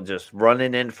people just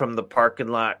running in from the parking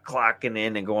lot, clocking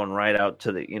in and going right out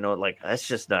to the, like, that's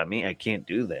just not me. I can't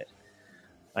do that.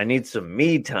 I need some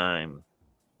me time,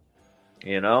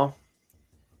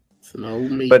 Some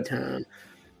old me time.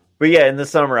 But yeah, in the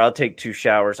summer, I'll take 2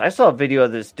 showers. I saw a video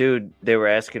of this dude. They were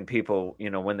asking people,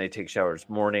 when they take showers,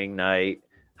 morning, night,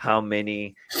 how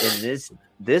many. And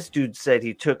this dude said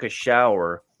he took a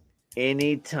shower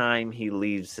anytime he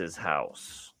leaves his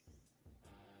house.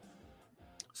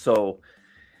 So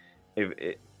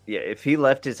if he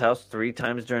left his house 3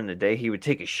 times during the day, he would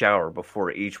take a shower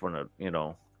before each one of,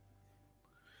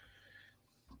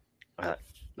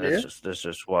 that's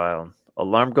just wild.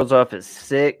 Alarm goes off at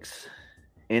 6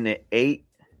 and at 8.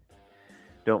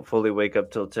 Don't fully wake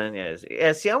up till 10.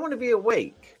 Yeah, see, I want to be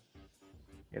awake.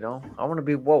 I want to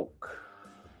be woke.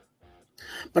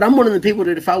 But I'm one of the people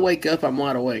that if I wake up, I'm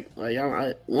wide awake. Like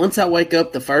once I wake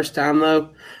up the first time, though,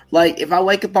 like if I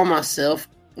wake up on myself,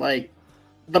 like,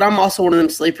 but I'm also one of them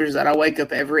sleepers that I wake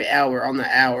up every hour on the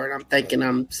hour, and I'm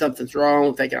thinking something's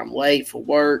wrong, thinking I'm late for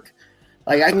work.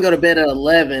 Like I can go to bed at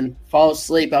 11, fall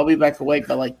asleep, I'll be back awake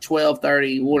by like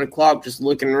 12:30, 1 o'clock, just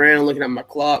looking around, looking at my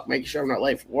clock, making sure I'm not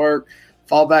late for work.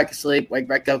 Fall back asleep, wake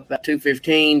back up about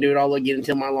 2:15, do it all again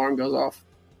until my alarm goes off.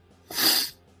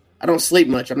 I don't sleep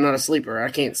much. I'm not a sleeper.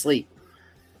 I can't sleep.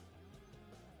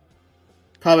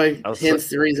 Probably hence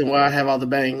the reason why I have all the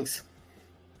bangs.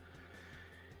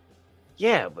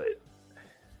 Yeah, but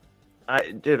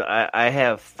I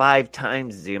have 5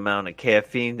 times the amount of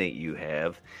caffeine that you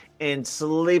have and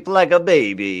sleep like a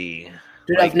baby.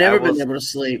 Dude, I've never been able to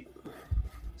sleep.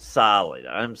 Solid.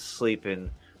 I'm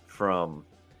sleeping from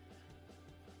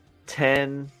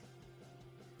 10,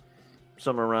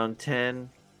 somewhere around 10,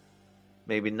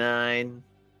 maybe 9,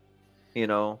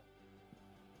 till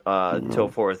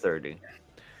 4:30.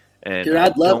 And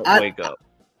dude, don't wake up.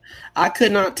 I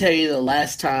could not tell you the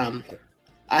last time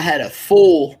I had a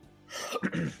full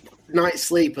night's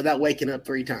sleep without waking up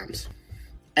 3 times,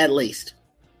 at least.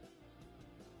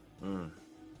 You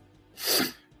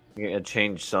gotta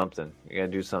change something. You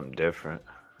gotta do something different.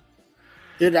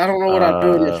 Dude, I don't know what I'm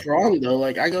doing that's wrong though.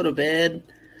 Like I go to bed.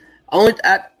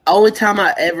 Only time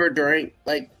I ever drank,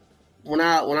 like when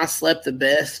I slept the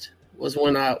best was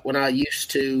when I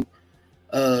used to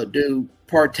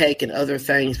partake in other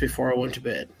things before I went to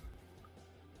bed.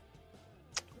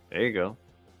 There you go.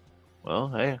 Well,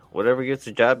 hey, whatever gets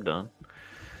the job done.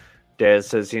 Dad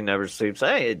says he never sleeps.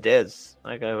 Hey, Dad's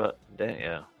like Dad,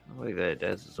 yeah. Look at that.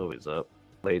 Dad's is always up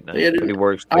late night. Yeah, but he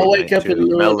works. I'll wake up in the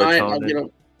middle of the night. I'll get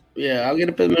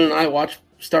up in the middle of the night,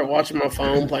 start watching my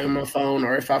phone, playing on my phone,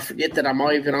 or if I forget that I'm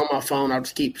even on my phone, I'll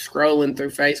just keep scrolling through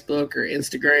Facebook or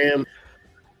Instagram.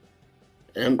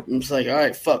 And I'm just like, all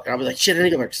right, fuck. I'll be like, shit, I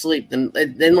need to go back to sleep.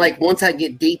 Then like once I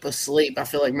get deep asleep, I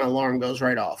feel like my alarm goes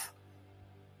right off.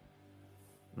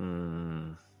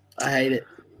 I hate it.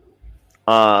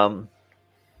 A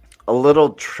little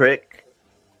trick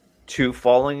to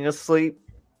falling asleep.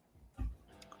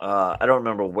 I don't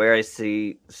remember where I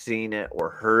seen it or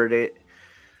heard it.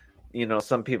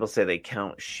 Some people say they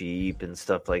count sheep and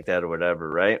stuff like that or whatever,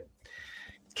 right?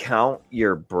 Count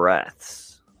your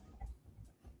breaths.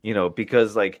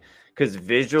 Because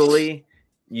visually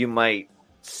you might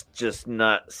just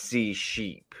not see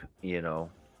sheep,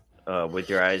 with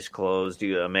your eyes closed,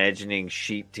 you imagining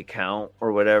sheep to count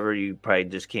or whatever. You probably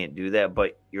just can't do that,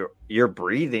 but you're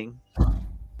breathing.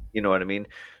 You know what I mean?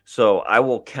 So I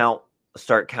will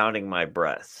start counting my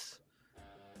breaths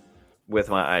with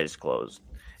my eyes closed.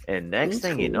 And next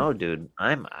thing you know, dude,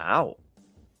 I'm out.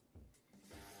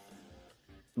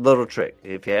 Little trick.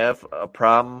 If you have a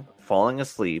problem falling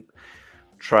asleep,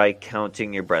 try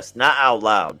counting your breaths. Not out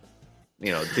loud.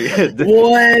 1, 1,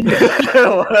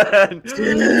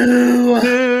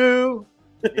 2.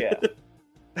 Yeah.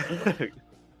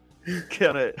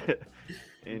 Count it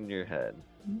in your head.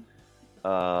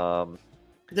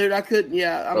 Dude, I couldn't.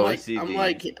 Yeah, I'm like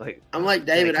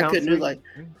David. I couldn't do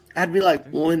I'd be like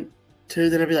 1, 2,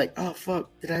 then I'd be like, oh fuck,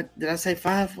 did I say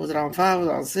 5? Was it on 5? Was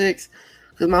it on 6?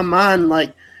 Because my mind,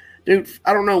 dude,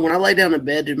 I don't know. When I lay down in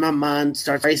bed, dude, my mind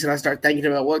starts racing. I start thinking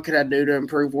about what could I do to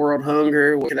improve world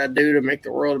hunger? What could I do to make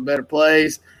the world a better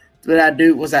place?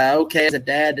 Was I okay as a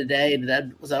dad today?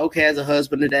 Was I okay as a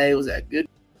husband today? Was I a good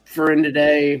friend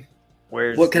today?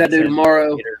 What could I do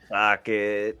tomorrow?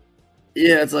 Socket.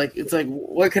 Yeah, it's like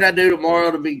what could I do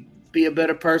tomorrow to be a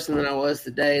better person than I was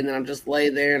today? And then I'm just lay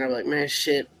there and I'm like, man,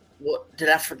 shit, what did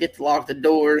I forget to lock the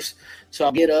doors? So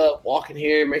I'll get up, walk in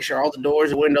here, make sure all the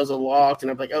doors and windows are locked,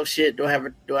 and I'm like, oh shit, do I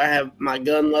have my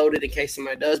gun loaded in case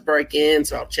somebody does break in?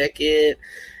 So I'll check it.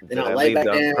 Then I'll lay back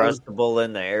down. Uncrustable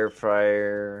in the air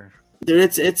fryer.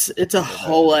 Dude, it's a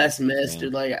whole ass mess,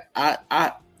 dude. Like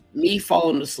me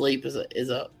falling asleep is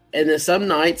a and then some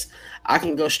nights I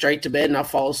can go straight to bed and I'll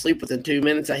fall asleep within 2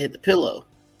 minutes. I hit the pillow.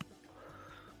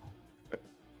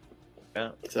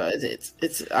 Yeah. So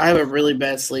it's I have a really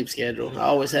bad sleep schedule. I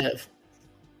always have.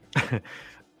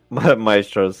 My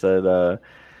maestro said,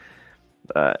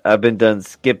 "I've been done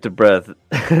skipped a breath.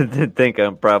 Think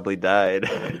I'm probably died."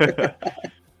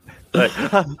 Like,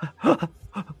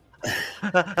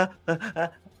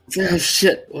 Oh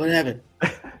shit! What happened?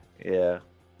 yeah.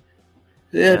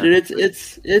 Yeah, dude,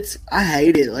 it's. I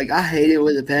hate it. Like I hate it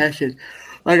with a passion.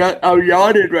 Like I'm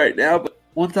yawning right now, but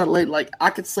once I lay, like I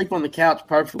could sleep on the couch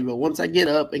perfectly, but once I get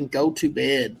up and go to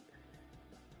bed,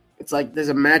 it's like there's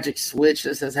a magic switch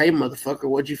that says, "Hey, motherfucker,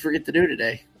 what'd you forget to do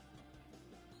today?"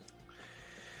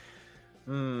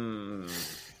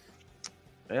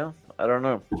 Yeah, I don't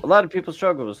know. A lot of people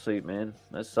struggle with sleep, man.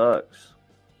 That sucks.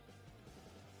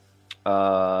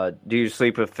 Do you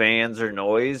sleep with fans or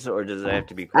noise, or does it have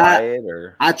to be quiet?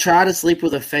 I try to sleep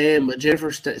with a fan, but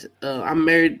Jennifer, I'm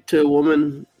married to a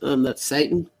woman that's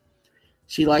Satan.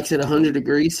 She likes it 100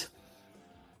 degrees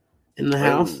in the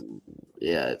house.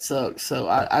 Yeah, it sucks. So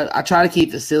I try to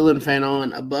keep the ceiling fan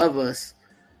on above us,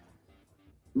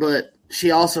 but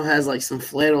she also has like some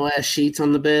flannel ass sheets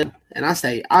on the bed. And I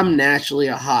say I'm naturally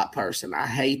a hot person. I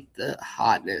hate the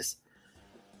hotness.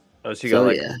 Oh, so you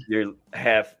got your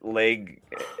half leg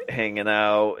hanging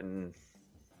out and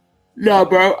no,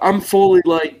 bro. I'm fully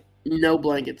like no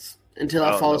blankets until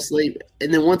I fall asleep,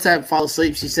 and then once I fall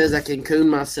asleep, she says I can coon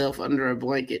myself under a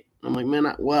blanket. I'm like,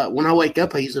 man, when I wake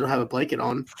up, I usually don't have a blanket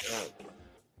on.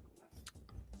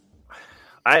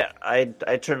 I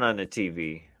turn on the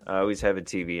TV. I always have a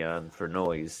TV on for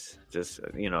noise. Just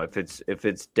if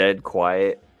it's dead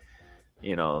quiet,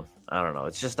 I don't know.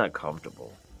 It's just not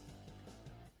comfortable.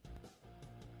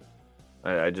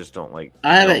 I just don't like.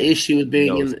 I have an issue with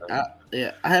being in.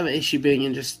 I have an issue being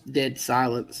in just dead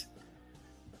silence.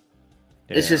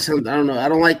 Yeah. It's just something I don't know. I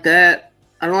don't like that.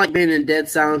 I don't like being in dead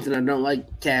silence, and I don't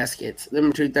like caskets. Them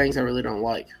are two things I really don't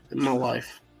like in my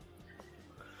life.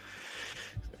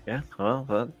 Yeah,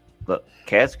 well, but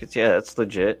caskets, yeah, that's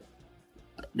legit.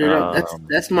 Dude,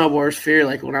 that's my worst fear.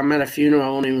 Like when I'm at a funeral, I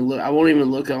won't even look. I won't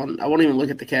even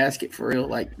look at the casket for real.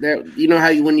 Like there, you know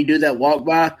how when you do that walk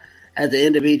by at the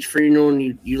end of each funeral,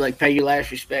 and you like pay your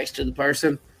last respects to the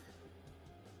person.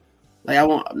 Like I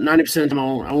won't 90% of the time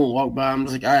I won't walk by. I'm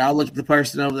just like, all right, I'll look at the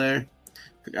person over there.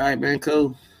 Like, all right, man,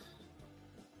 cool.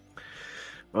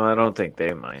 Well, I don't think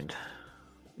they mind,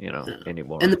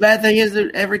 anymore. And the bad thing is that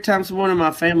every time someone in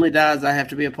my family dies, I have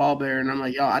to be a pallbearer, and I'm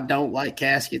like, y'all, I don't like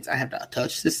caskets. I have to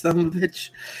touch this son of a bitch.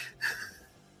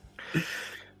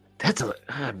 That's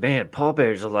man,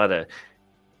 pallbearer's a lot of,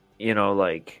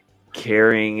 like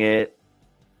carrying it.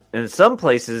 In some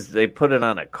places, they put it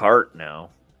on a cart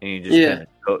now, and you just kind of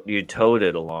you tote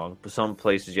it along. But some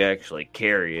places you actually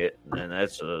carry it, and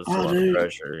that's a lot of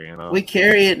pressure, We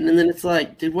carry it, and then it's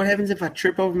like, dude, what happens if I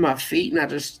trip over my feet and I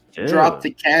just drop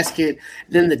the casket?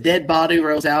 Then the dead body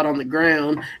rolls out on the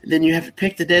ground. And then you have to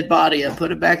pick the dead body up,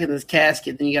 put it back in this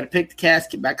casket. Then you got to pick the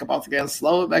casket back up off the ground,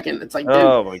 slow it back in. It's like, dude,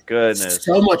 oh my goodness,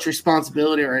 so much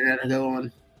responsibility right now to go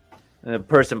on. And the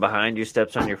person behind you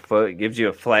steps on your foot, gives you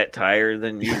a flat tire,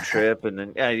 then you trip, and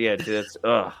then dude, that's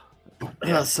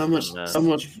Yeah, so much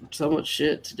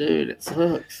shit to do. It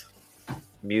sucks.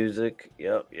 Music,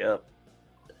 yep.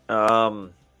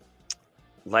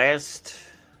 Last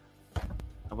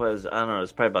I don't know,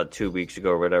 it's probably about 2 weeks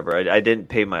ago or whatever. I didn't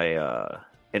pay my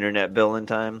internet bill in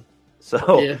time,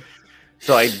 so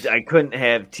I couldn't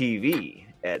have TV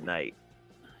at night,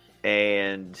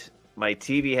 and my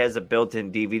TV has a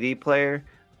built-in DVD player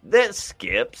that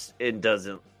skips. It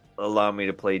doesn't allow me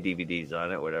to play DVDs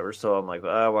on it, whatever. So I'm like,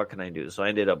 what can I do? So I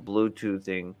ended up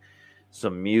Bluetoothing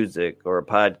some music or a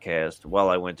podcast while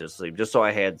I went to sleep, just so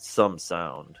I had some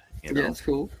sound. Yeah, that's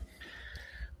cool.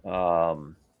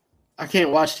 I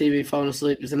can't watch TV falling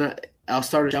asleep because I'll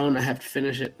start a show and I have to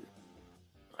finish it.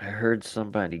 I heard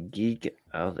somebody geek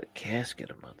out of the casket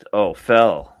a month. Oh,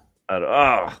 fell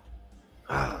out.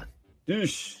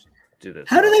 Douche.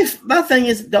 How do they? My thing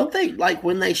is, don't they like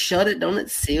when they shut it? Don't it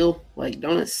seal? Like,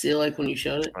 don't it seal like when you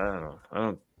shut it? I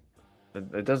don't.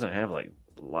 It doesn't have like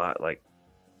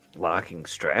locking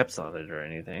straps on it or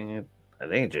anything. I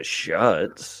think it just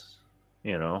shuts.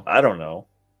 I don't know.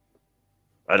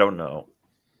 I don't know.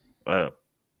 All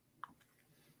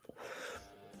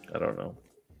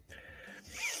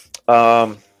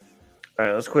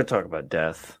right, let's quit talking about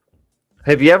death.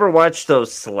 Have you ever watched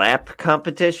those slap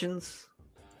competitions?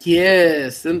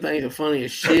 Yes, them things are funny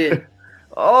as shit.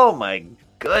 Oh my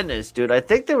goodness, dude. I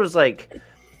think there was like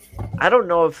I don't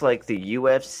know if like the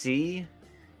UFC,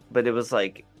 but it was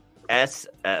like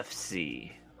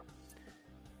SFC,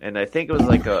 and I think it was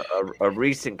like a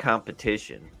recent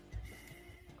competition.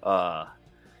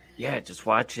 Yeah, just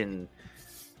watching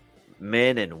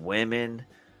men and women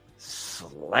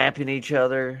slapping each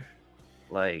other.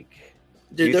 Like,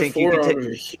 do Dude, you their think you could forearms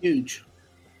take? are huge.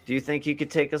 Do you think you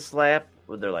could take a slap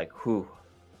where they're like, wow?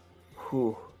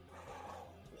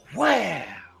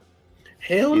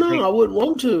 Hell You no, think? I wouldn't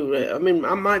want to. I mean,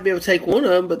 I might be able to take one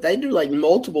of them, but they do like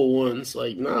multiple ones.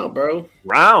 Like, no, bro.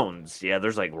 Rounds. Yeah,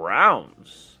 there's like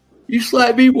rounds. You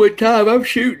slap me one time, I'm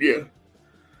shooting you.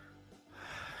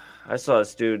 I saw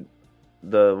this dude,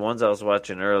 the ones I was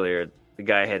watching earlier, the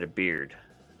guy had a beard.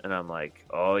 And I'm like,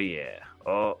 oh, yeah.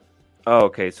 Oh,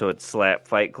 okay. So it's Slap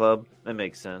Fight Club. That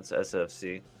makes sense.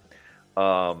 SFC.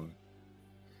 The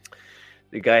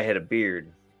guy had a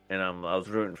beard, and I was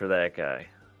rooting for that guy.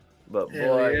 But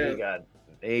Hell boy, yeah.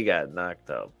 he got knocked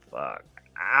the fuck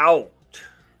out,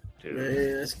 dude.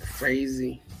 Man, that's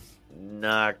crazy.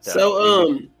 Knocked out.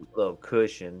 So, Little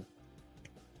cushion.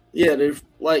 yeah, dude.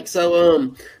 Like,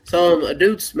 so, a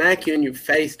dude smack you in your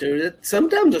face, dude.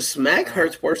 Sometimes a smack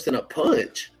hurts worse than a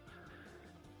punch.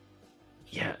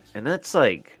 Yeah, and that's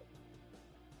like,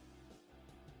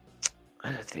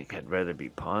 I think I'd rather be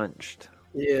punched.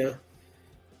 Yeah.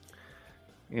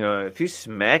 You know, if you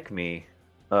smack me,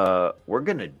 we're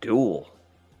gonna duel.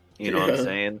 You know what I'm Yeah.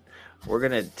 saying? We're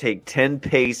gonna take 10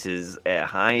 paces at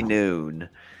high noon,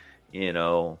 you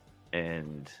know,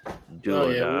 and do Oh,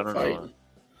 it. yeah, I we're don't fighting. know.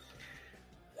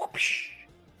 Whoopsh.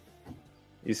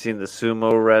 You seen the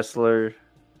sumo wrestler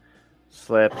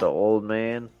slap the old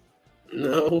man?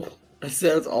 No, that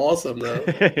sounds awesome, though.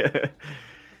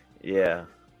 Yeah.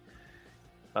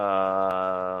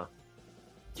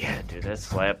 Yeah, dude, that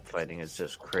slap fighting is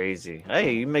just crazy.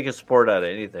 Hey, you make a sport out of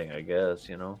anything, I guess,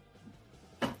 you know?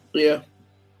 Yeah.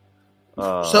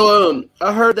 Uh, So,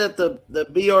 I heard that the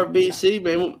BRBC,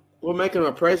 man, we're making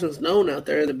our presence known out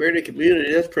there in the bearded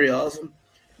community. That's pretty awesome.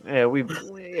 yeah, we've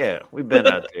been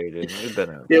out there, dude. We've been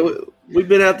out Yeah, there. we've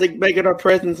been out there making our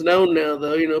presence known now,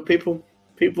 though. You know, people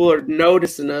are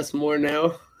noticing us more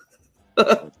now.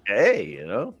 Hey, you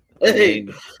know? I Hey,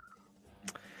 mean,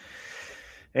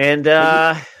 and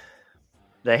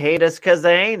they hate us because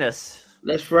they ain't us.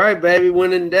 that's right, baby.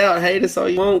 When in doubt, hate us all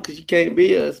you want because you can't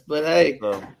be us. But hey,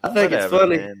 So, I think it's whatever,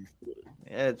 funny. man.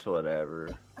 It's whatever.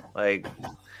 Like,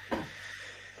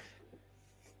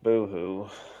 boo-hoo.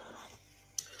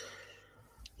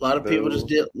 A lot of people just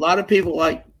did. A lot of people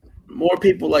like more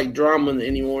people like drama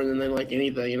anymore than they like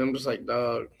anything, and I'm just like,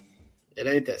 dog, it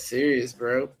ain't that serious,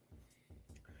 bro.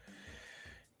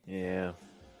 Yeah.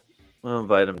 I'll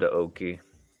invite him to Okie.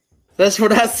 That's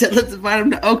what I said. Let's invite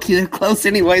them to Okie. They're close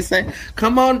anyway. Say,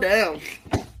 come on down.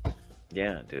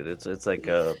 Yeah, dude. It's like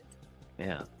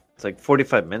it's like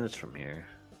 45 minutes from here.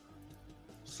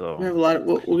 So We have a lot.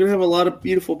 We're gonna have a lot of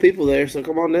beautiful people there. So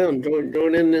come on down,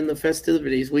 join in the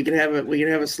festivities. We can have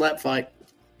a slap fight.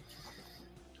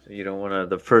 you don't want to.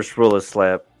 The first rule of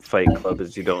Slap Fight Club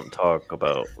is you don't talk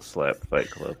about Slap Fight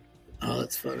Club. Oh,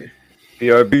 that's funny.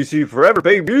 BRBC forever,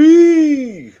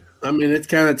 baby. I mean, it's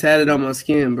kind of tatted on my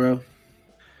skin, bro.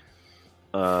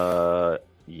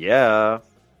 Yeah.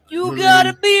 You got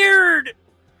a beard.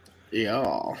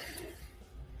 Yeah.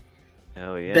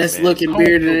 Hell yeah. Best man. looking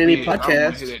beard in any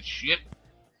podcast.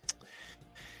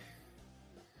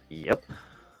 Yep.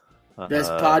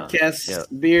 Best podcast yeah.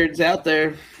 beards out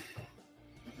there.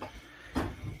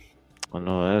 I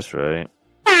know that's right.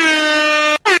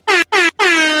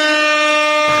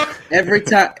 Every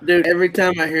time, dude. Every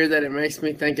time I hear that, it makes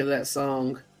me think of that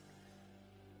song.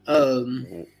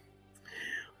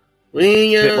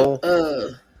 We ain't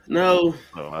gonna, no.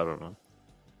 Oh, I don't know.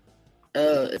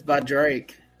 It's by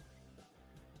Drake.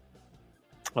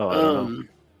 Oh, I don't know.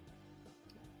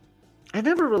 I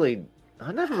never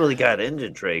really got into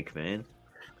Drake, man.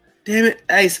 Damn it!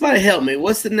 Hey, somebody help me.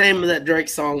 What's the name of that Drake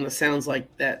song that sounds like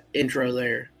that intro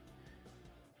there?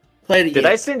 Play it again.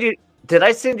 Did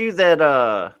I send you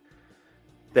that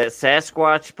that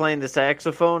Sasquatch playing the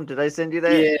saxophone? Did I send you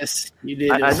that? Yes, you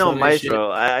did. I know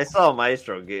Maestro. I saw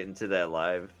Maestro get into that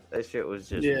live. That shit was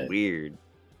just weird.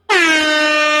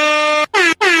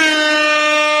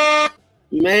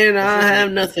 Man, I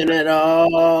have nothing at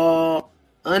all.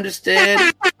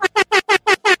 Understand?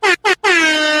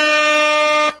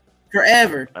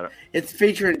 Forever. It's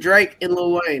featuring Drake and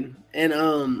Lil Wayne and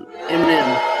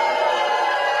Eminem.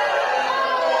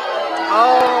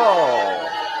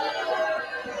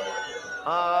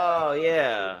 Oh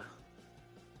yeah.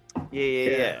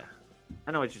 Yeah.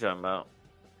 I know what you're talking about.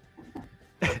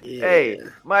 Hey,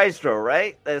 Maestro,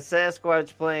 right? That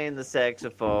Sasquatch playing the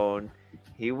saxophone.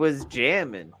 He was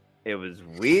jamming. It was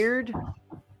weird,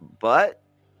 but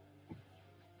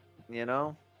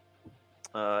yeah,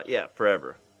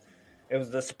 forever. It was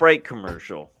the Sprite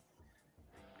commercial.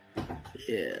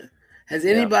 Yeah. Has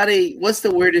anybody? What's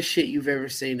the weirdest shit you've ever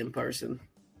seen in person?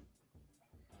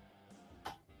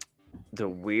 The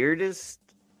weirdest.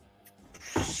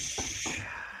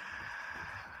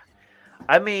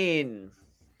 I mean,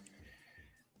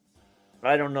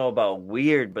 I don't know about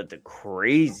weird, but the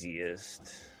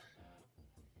craziest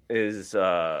is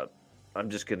I'm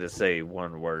just gonna say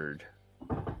one word.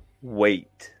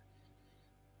 Wait.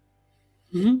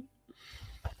 Mm-hmm.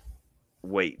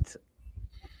 Wait.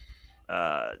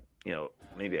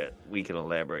 Maybe we can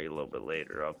elaborate a little bit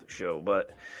later off the show, but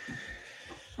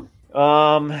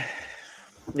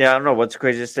yeah, I don't know. What's the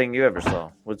craziest thing you ever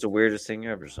saw? What's the weirdest thing you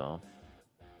ever saw?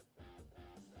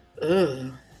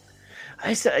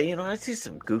 I see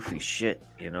some goofy shit,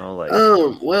 like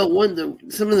well,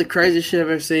 some of the craziest shit I've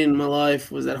ever seen in my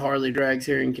life was at Harley Drags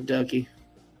here in Kentucky.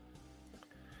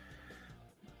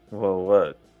 Well,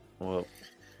 what? Well,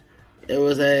 it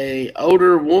was a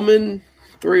older woman,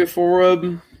 3 or 4 of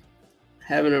them,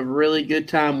 having a really good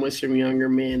time with some younger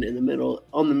men in the middle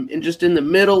in the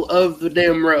middle of the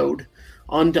damn road.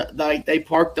 They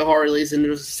parked the Harleys and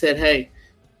just said, "Hey,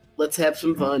 let's have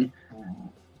some fun."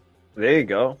 There you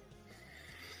go.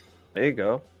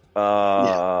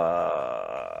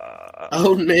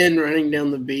 Old man running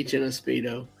down the beach in a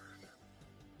Speedo.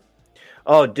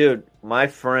 Oh, dude, my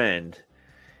friend,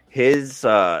 his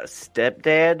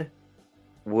stepdad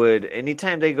would,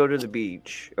 anytime they go to the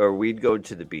beach or we'd go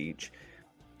to the beach,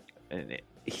 and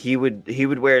he would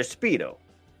wear a Speedo.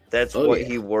 That's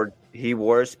he wore. He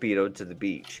wore a Speedo to the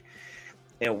beach.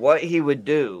 And what he would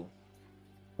do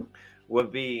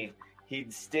would be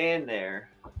he'd stand there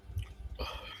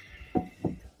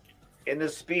in the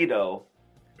Speedo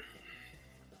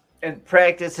and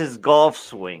practice his golf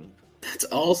swing. That's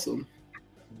awesome.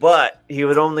 But he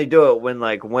would only do it when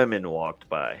like women walked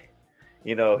by.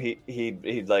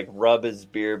 He'd like rub his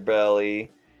beer belly,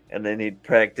 and then he'd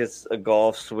practice a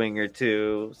golf swing or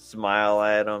two, smile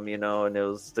at him, and it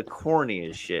was the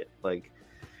corniest shit. Like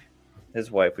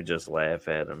his wife would just laugh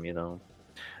at him, Dude.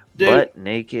 butt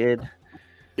naked,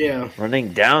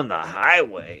 running down the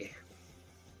highway.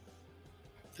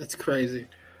 That's crazy.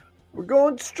 We're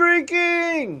going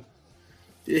streaking.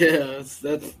 Yeah, that's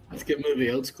a good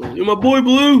movie, old school. You're my boy,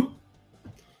 Blue.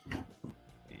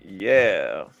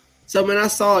 Yeah. So, man, I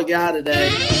saw a guy today.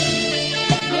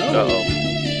 Uh-oh.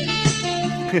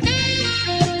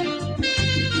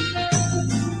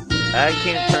 I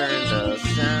can't turn the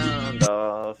sound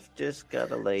off. Just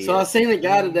gotta lay So I seen a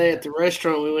guy today at the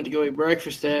restaurant we went to go eat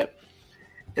breakfast at,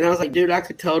 and I was like, dude, I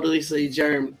could totally see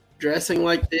Jerem dressing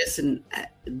like this and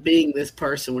being this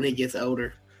person when he gets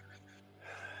older.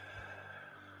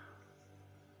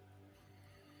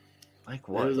 Like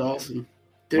what? It was awesome.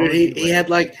 Dude, he had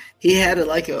a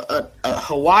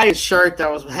Hawaiian shirt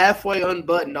that was halfway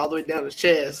unbuttoned all the way down his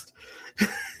chest.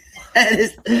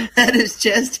 had his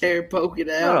chest hair poking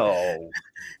out. Oh.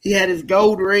 He had his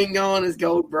gold ring on, his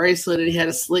gold bracelet, and he had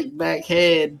a slick back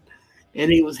head.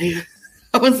 And I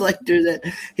was like, dude,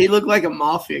 he looked like a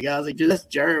mafia guy. I was like, dude, that's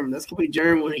Germ. That's gonna be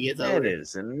Germ when he gets older. That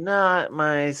is not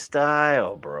my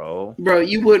style, bro. Bro,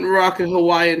 you wouldn't rock a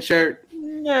Hawaiian shirt.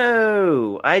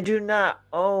 No, I do not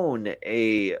own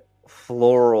a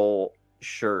floral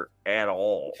shirt at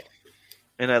all.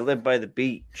 And I live by the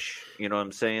beach. You know what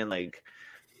I'm saying? Like,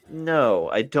 no,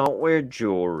 I don't wear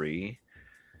jewelry.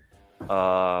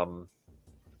 I'm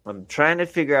trying to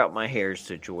figure out my hair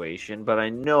situation, but I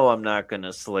know I'm not going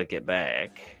to slick it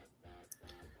back.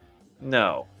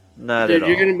 No, not at all.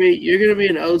 You're gonna be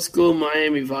an old school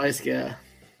Miami Vice guy.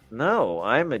 No,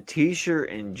 I'm a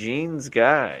t-shirt and jeans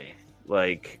guy.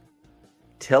 Like,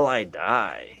 till I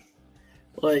die.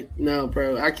 Like, no,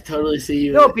 bro, I could totally see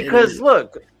you. No, because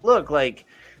look, like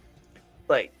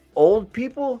old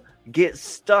people get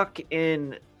stuck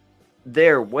in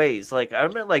their ways. Like, I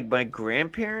remember, like, my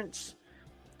grandparents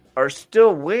are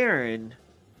still wearing,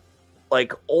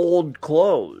 like, old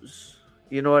clothes.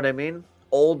 You know what I mean?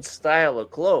 Old style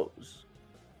of clothes.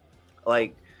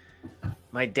 Like,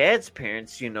 my dad's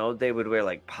parents, they would wear,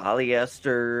 like,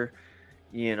 polyester,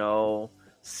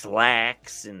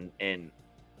 slacks and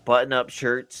button-up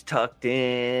shirts tucked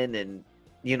in and,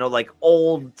 like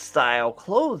old style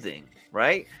clothing,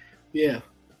 right? Yeah.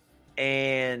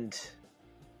 And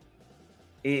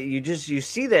you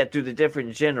see that through the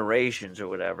different generations or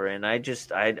whatever. And I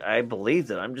believe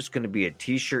that I'm just going to be a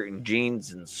t-shirt and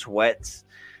jeans and sweats,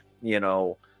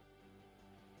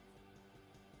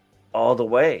 all the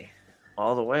way,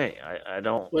 all the way. I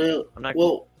don't. Well, I'm not.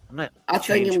 well, I'm not. I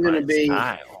think Change I'm gonna my be.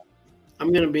 style.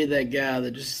 I'm gonna be that guy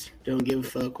that just don't give a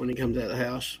fuck when he comes out of the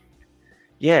house.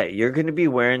 Yeah, you're gonna be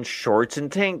wearing shorts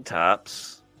and tank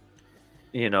tops.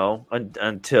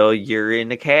 Until you're in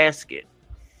the casket.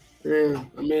 Yeah,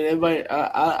 I mean, everybody.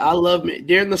 I love me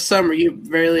during the summer. You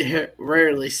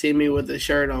rarely see me with a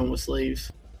shirt on with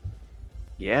sleeves.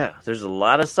 Yeah, there's a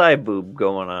lot of side boob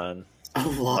going on. A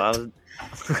lot.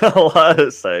 A lot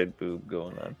of side boob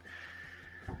going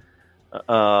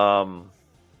on.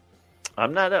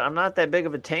 I'm not that big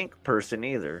of a tank person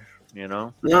either.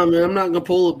 No, man, I'm not gonna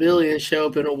pull a Billy and show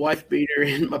up in a wife beater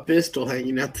and my pistol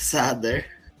hanging out the side there.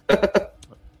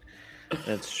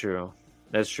 That's true.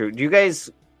 That's true. Do you guys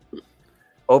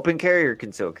open carry or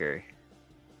conceal carry?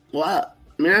 Well,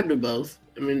 I do both.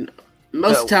 I mean,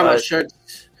 most of the time my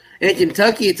shirts in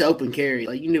Kentucky it's open carry.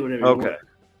 Like you can do whatever you want.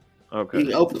 Okay. You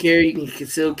can open carry, you can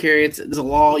conceal carry. There's a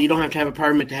law. You don't have to have a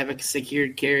permit to have a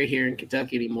secured carry here in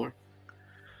Kentucky anymore.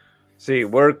 See,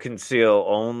 we're conceal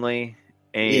only,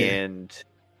 and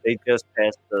they just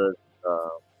passed where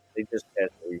you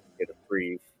can get a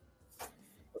free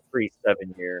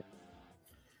 7-year,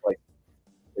 like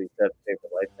they said, paper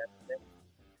lifetime thing.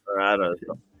 Or I don't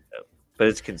know, but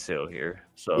it's conceal here.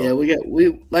 So yeah,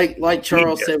 we like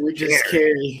Charles said, we just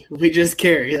carry. We just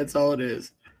carry. That's all it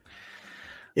is.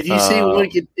 If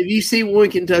you see one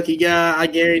Kentucky guy, I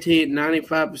guarantee it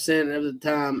 95% of the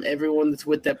time, everyone that's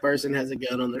with that person has a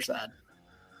gun on their side.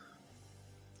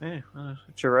 Yeah,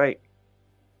 you're right.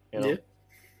 Yeah.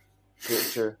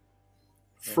 Sure.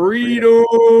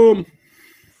 Freedom.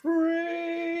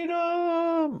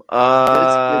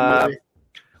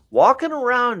 Walking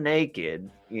around naked,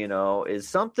 is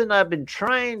something I've been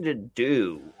trying to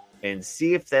do and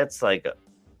see if that's like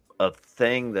a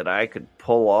thing that I could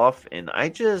pull off. And I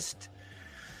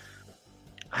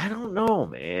don't know,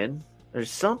 man. There's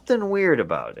something weird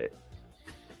about it.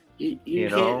 You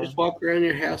can't just walk around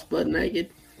your house butt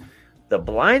naked. The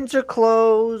blinds are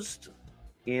closed.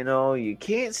 You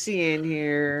can't see in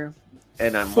here.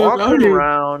 And I'm walking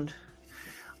around.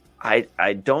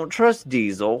 I don't trust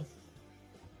Diesel.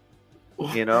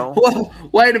 Well,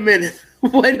 wait a minute.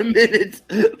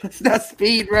 Let's not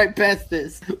speed right past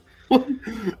this.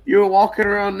 You're walking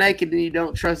around naked and you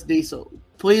don't trust Diesel.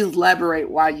 Please elaborate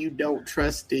why you don't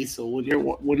trust Diesel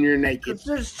when you're naked.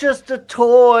 There's just a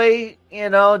toy,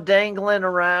 dangling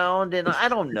around, and I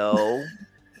don't know.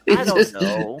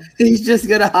 He's just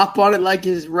gonna hop on it like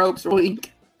his rope's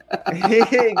weak.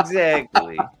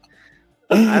 Exactly.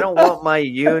 I don't want my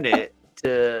unit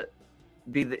to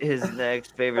be his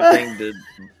next favorite thing to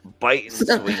bite and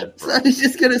swing. So he's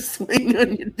just gonna swing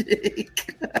on your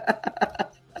dick.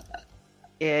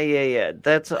 Yeah.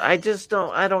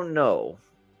 I don't know.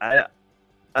 I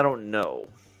don't know.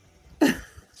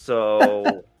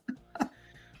 So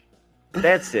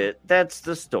that's it. That's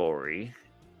the story.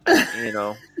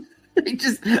 It's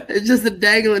just a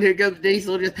dangling. Here comes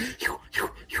Diesel. Just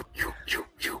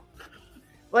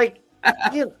like,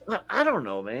 I don't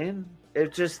know, man.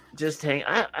 It just hang.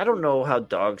 I don't know how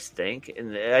dogs think,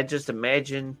 and I just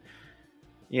imagine,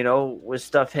 with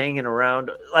stuff hanging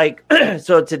around. Like,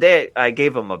 so today I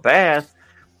gave him a bath,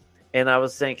 and I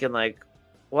was thinking, like,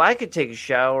 well, I could take a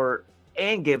shower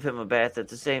and give him a bath at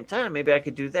the same time. Maybe I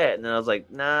could do that. And then I was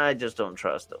like, nah, I just don't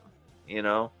trust him,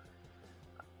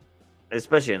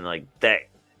 especially in like that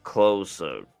close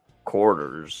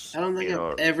quarters. I don't think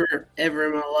I've ever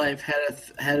in my life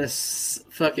had a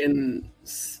fucking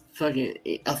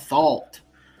a thought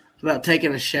about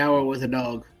taking a shower with a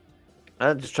dog.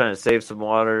 I'm just trying to save some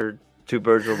water, 2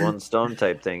 birds with 1 stone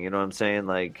type thing. You know what I'm saying?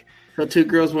 Like, so 2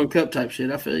 girls, 1 cup type shit.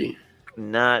 I feel you.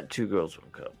 Not 2 girls, 1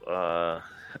 cup.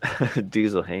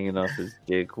 Diesel hanging off his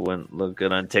dick wouldn't look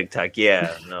good on TikTok.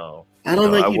 Yeah, no. I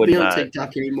don't think you'd be on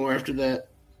TikTok anymore after that.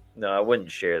 No, I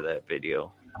wouldn't share that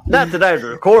video. Not that I'd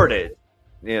record it,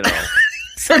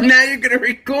 So now you're going to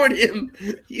record him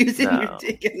using your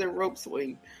dick as a rope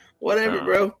swing. Whatever,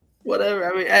 bro. Whatever.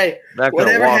 I mean, hey. Not going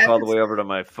to walk all the way over to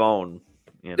my phone.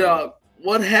 Dog,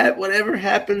 whatever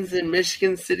happens in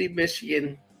Michigan City,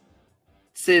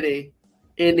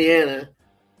 Indiana,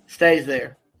 stays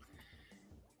there.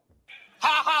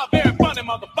 Ha ha! Very funny,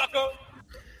 motherfucker.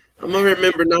 I'm gonna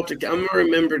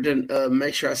remember to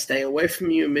make sure I stay away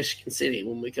from you in Michigan City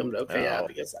when we come to OKI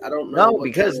because I don't know.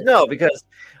 Because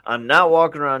I'm not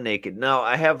walking around naked. No,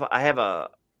 I have a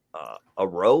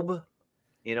robe,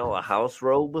 a house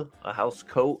robe, a house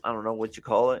coat. I don't know what you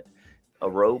call it, a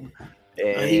robe.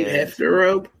 And you have the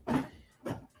robe?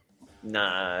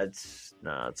 Nah, it's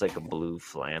like a blue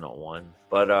flannel one.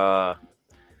 But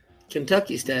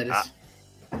Kentucky status.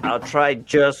 I'll try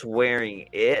just wearing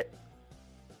it,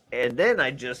 and then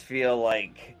I just feel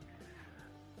like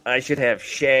I should have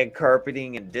shag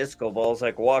carpeting and disco balls,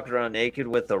 like walking around naked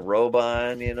with a robe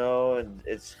on, and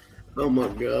it's. Oh my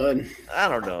god! I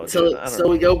don't know, dude. So I don't so know.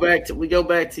 we go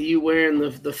back to you wearing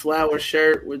the flower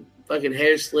shirt with fucking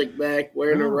hair slicked back,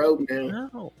 wearing a robe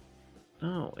now.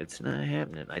 No, it's not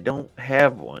happening. I don't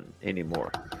have one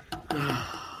anymore.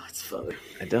 It's funny.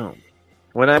 I don't.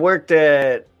 When I worked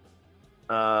at,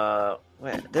 there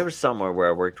was somewhere where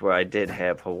I worked where I did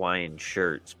have Hawaiian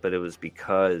shirts, but it was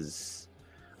because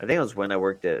I think it was when I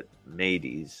worked at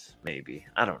Mady's, maybe.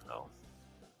 I don't know.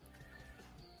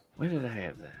 Where did I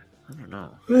have that? I don't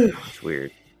know. It's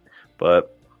weird.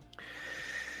 But,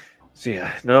 so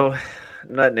yeah, no, I'm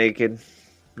not naked.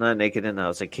 Not naked in the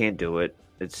house. I can't do it.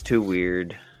 It's too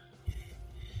weird.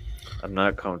 I'm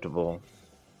not comfortable.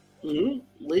 Mm-hmm.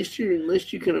 At least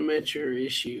you can admit your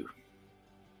issue.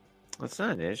 It's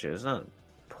not an issue. It's not a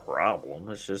problem.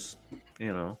 It's just,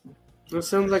 That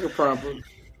sounds like a problem.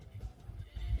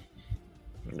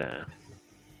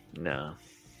 Nah.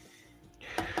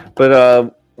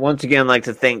 But once again, I'd like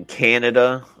to thank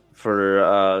Canada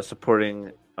for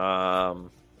supporting.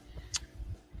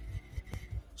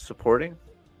 Supporting?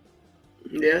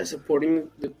 Yeah, supporting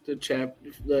the chap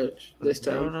this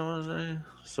time. No,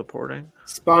 supporting.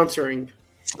 Sponsoring.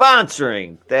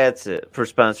 That's it, for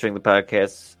sponsoring the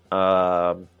podcast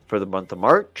for the month of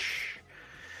March.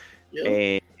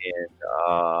 Yep.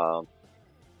 And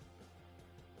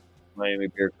Miami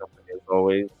Beer Company, as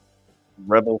always.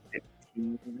 Rebel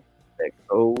 15. That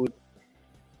code.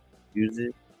 Use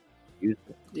it.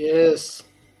 Yes.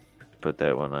 Put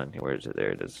that one on here. Where is it?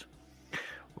 There it is.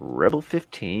 Rebel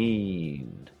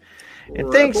 15.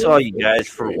 And thanks all you guys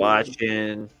for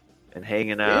watching and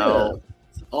hanging out.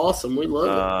 It's awesome. We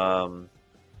love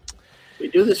it. We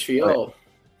do this for y'all.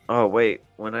 Oh, wait.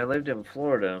 When I lived in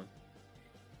Florida,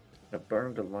 I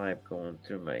burned alive going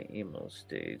through my emo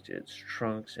stage. It's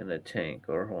trunks in a tank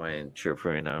or Hawaiian shirt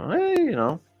for you now. Hey,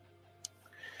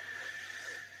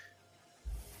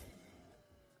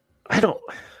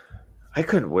 I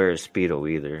couldn't wear a Speedo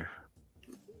either.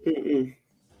 Mm-mm.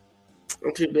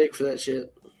 I'm too big for that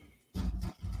shit.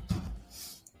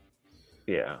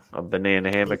 Yeah, a banana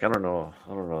hammock. I don't know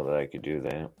that I could do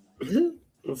that.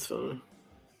 That's fine.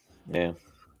 Yeah.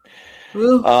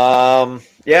 Well,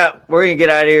 yeah, we're gonna get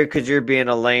out of here because you're being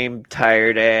a lame,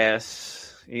 tired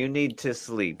ass. You need to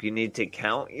sleep. You need to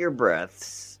count your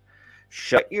breaths,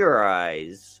 shut your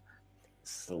eyes,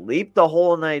 sleep the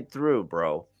whole night through,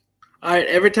 bro. All right,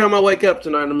 every time I wake up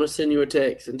tonight, I'm going to send you a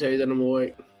text and tell you that I'm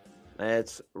awake.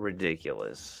 That's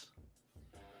ridiculous.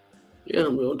 Yeah,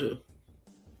 I'm going to.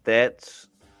 That's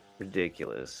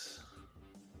ridiculous.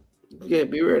 Yeah,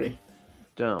 be ready.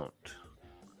 Don't.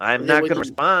 I'm not going to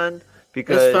respond that's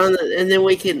because fine. And then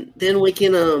we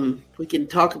can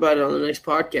talk about it on the next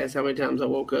podcast. How many times I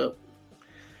woke up,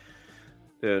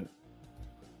 dude.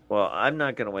 Well, I'm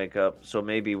not going to wake up, so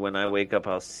maybe when I wake up,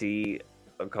 I'll see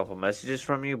a couple messages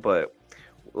from you. But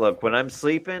look, when I'm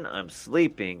sleeping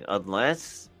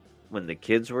unless when the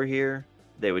kids were here,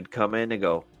 they would come in and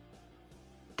go,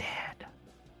 Dad.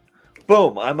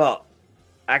 Boom, I'm up.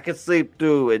 I could sleep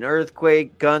through an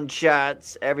earthquake,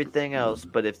 gunshots, everything else.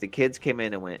 But if the kids came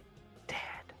in and went, Dad,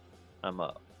 I'm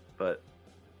up. But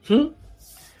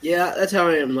yeah, that's how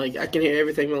I am. Like, I can hear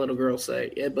everything my little girls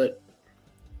say. Yeah, but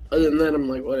other than that, I'm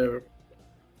like, whatever.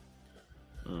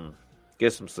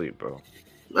 Get some sleep, bro.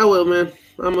 I will, man.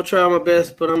 I'm gonna try my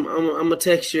best, but I'm gonna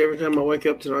text you every time I wake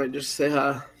up tonight just to say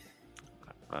hi.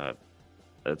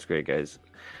 That's great, guys.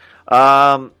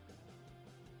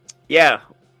 Yeah,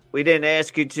 we didn't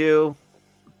ask you to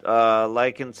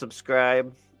like and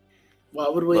subscribe. Why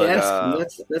would we ask them?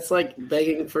 That's like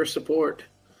begging for support.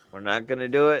 We're not gonna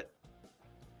do it.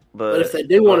 But if they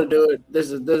do want to do it,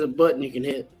 there's a button you can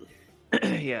hit.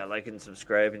 Yeah, like and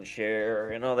subscribe and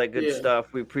share and all that good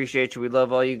stuff. We appreciate you. We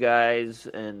love all you guys.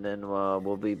 And then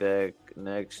we'll be back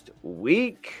next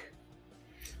week.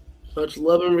 Much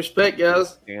love and respect,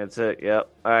 guys. That's it. Yep.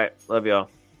 All right. Love y'all.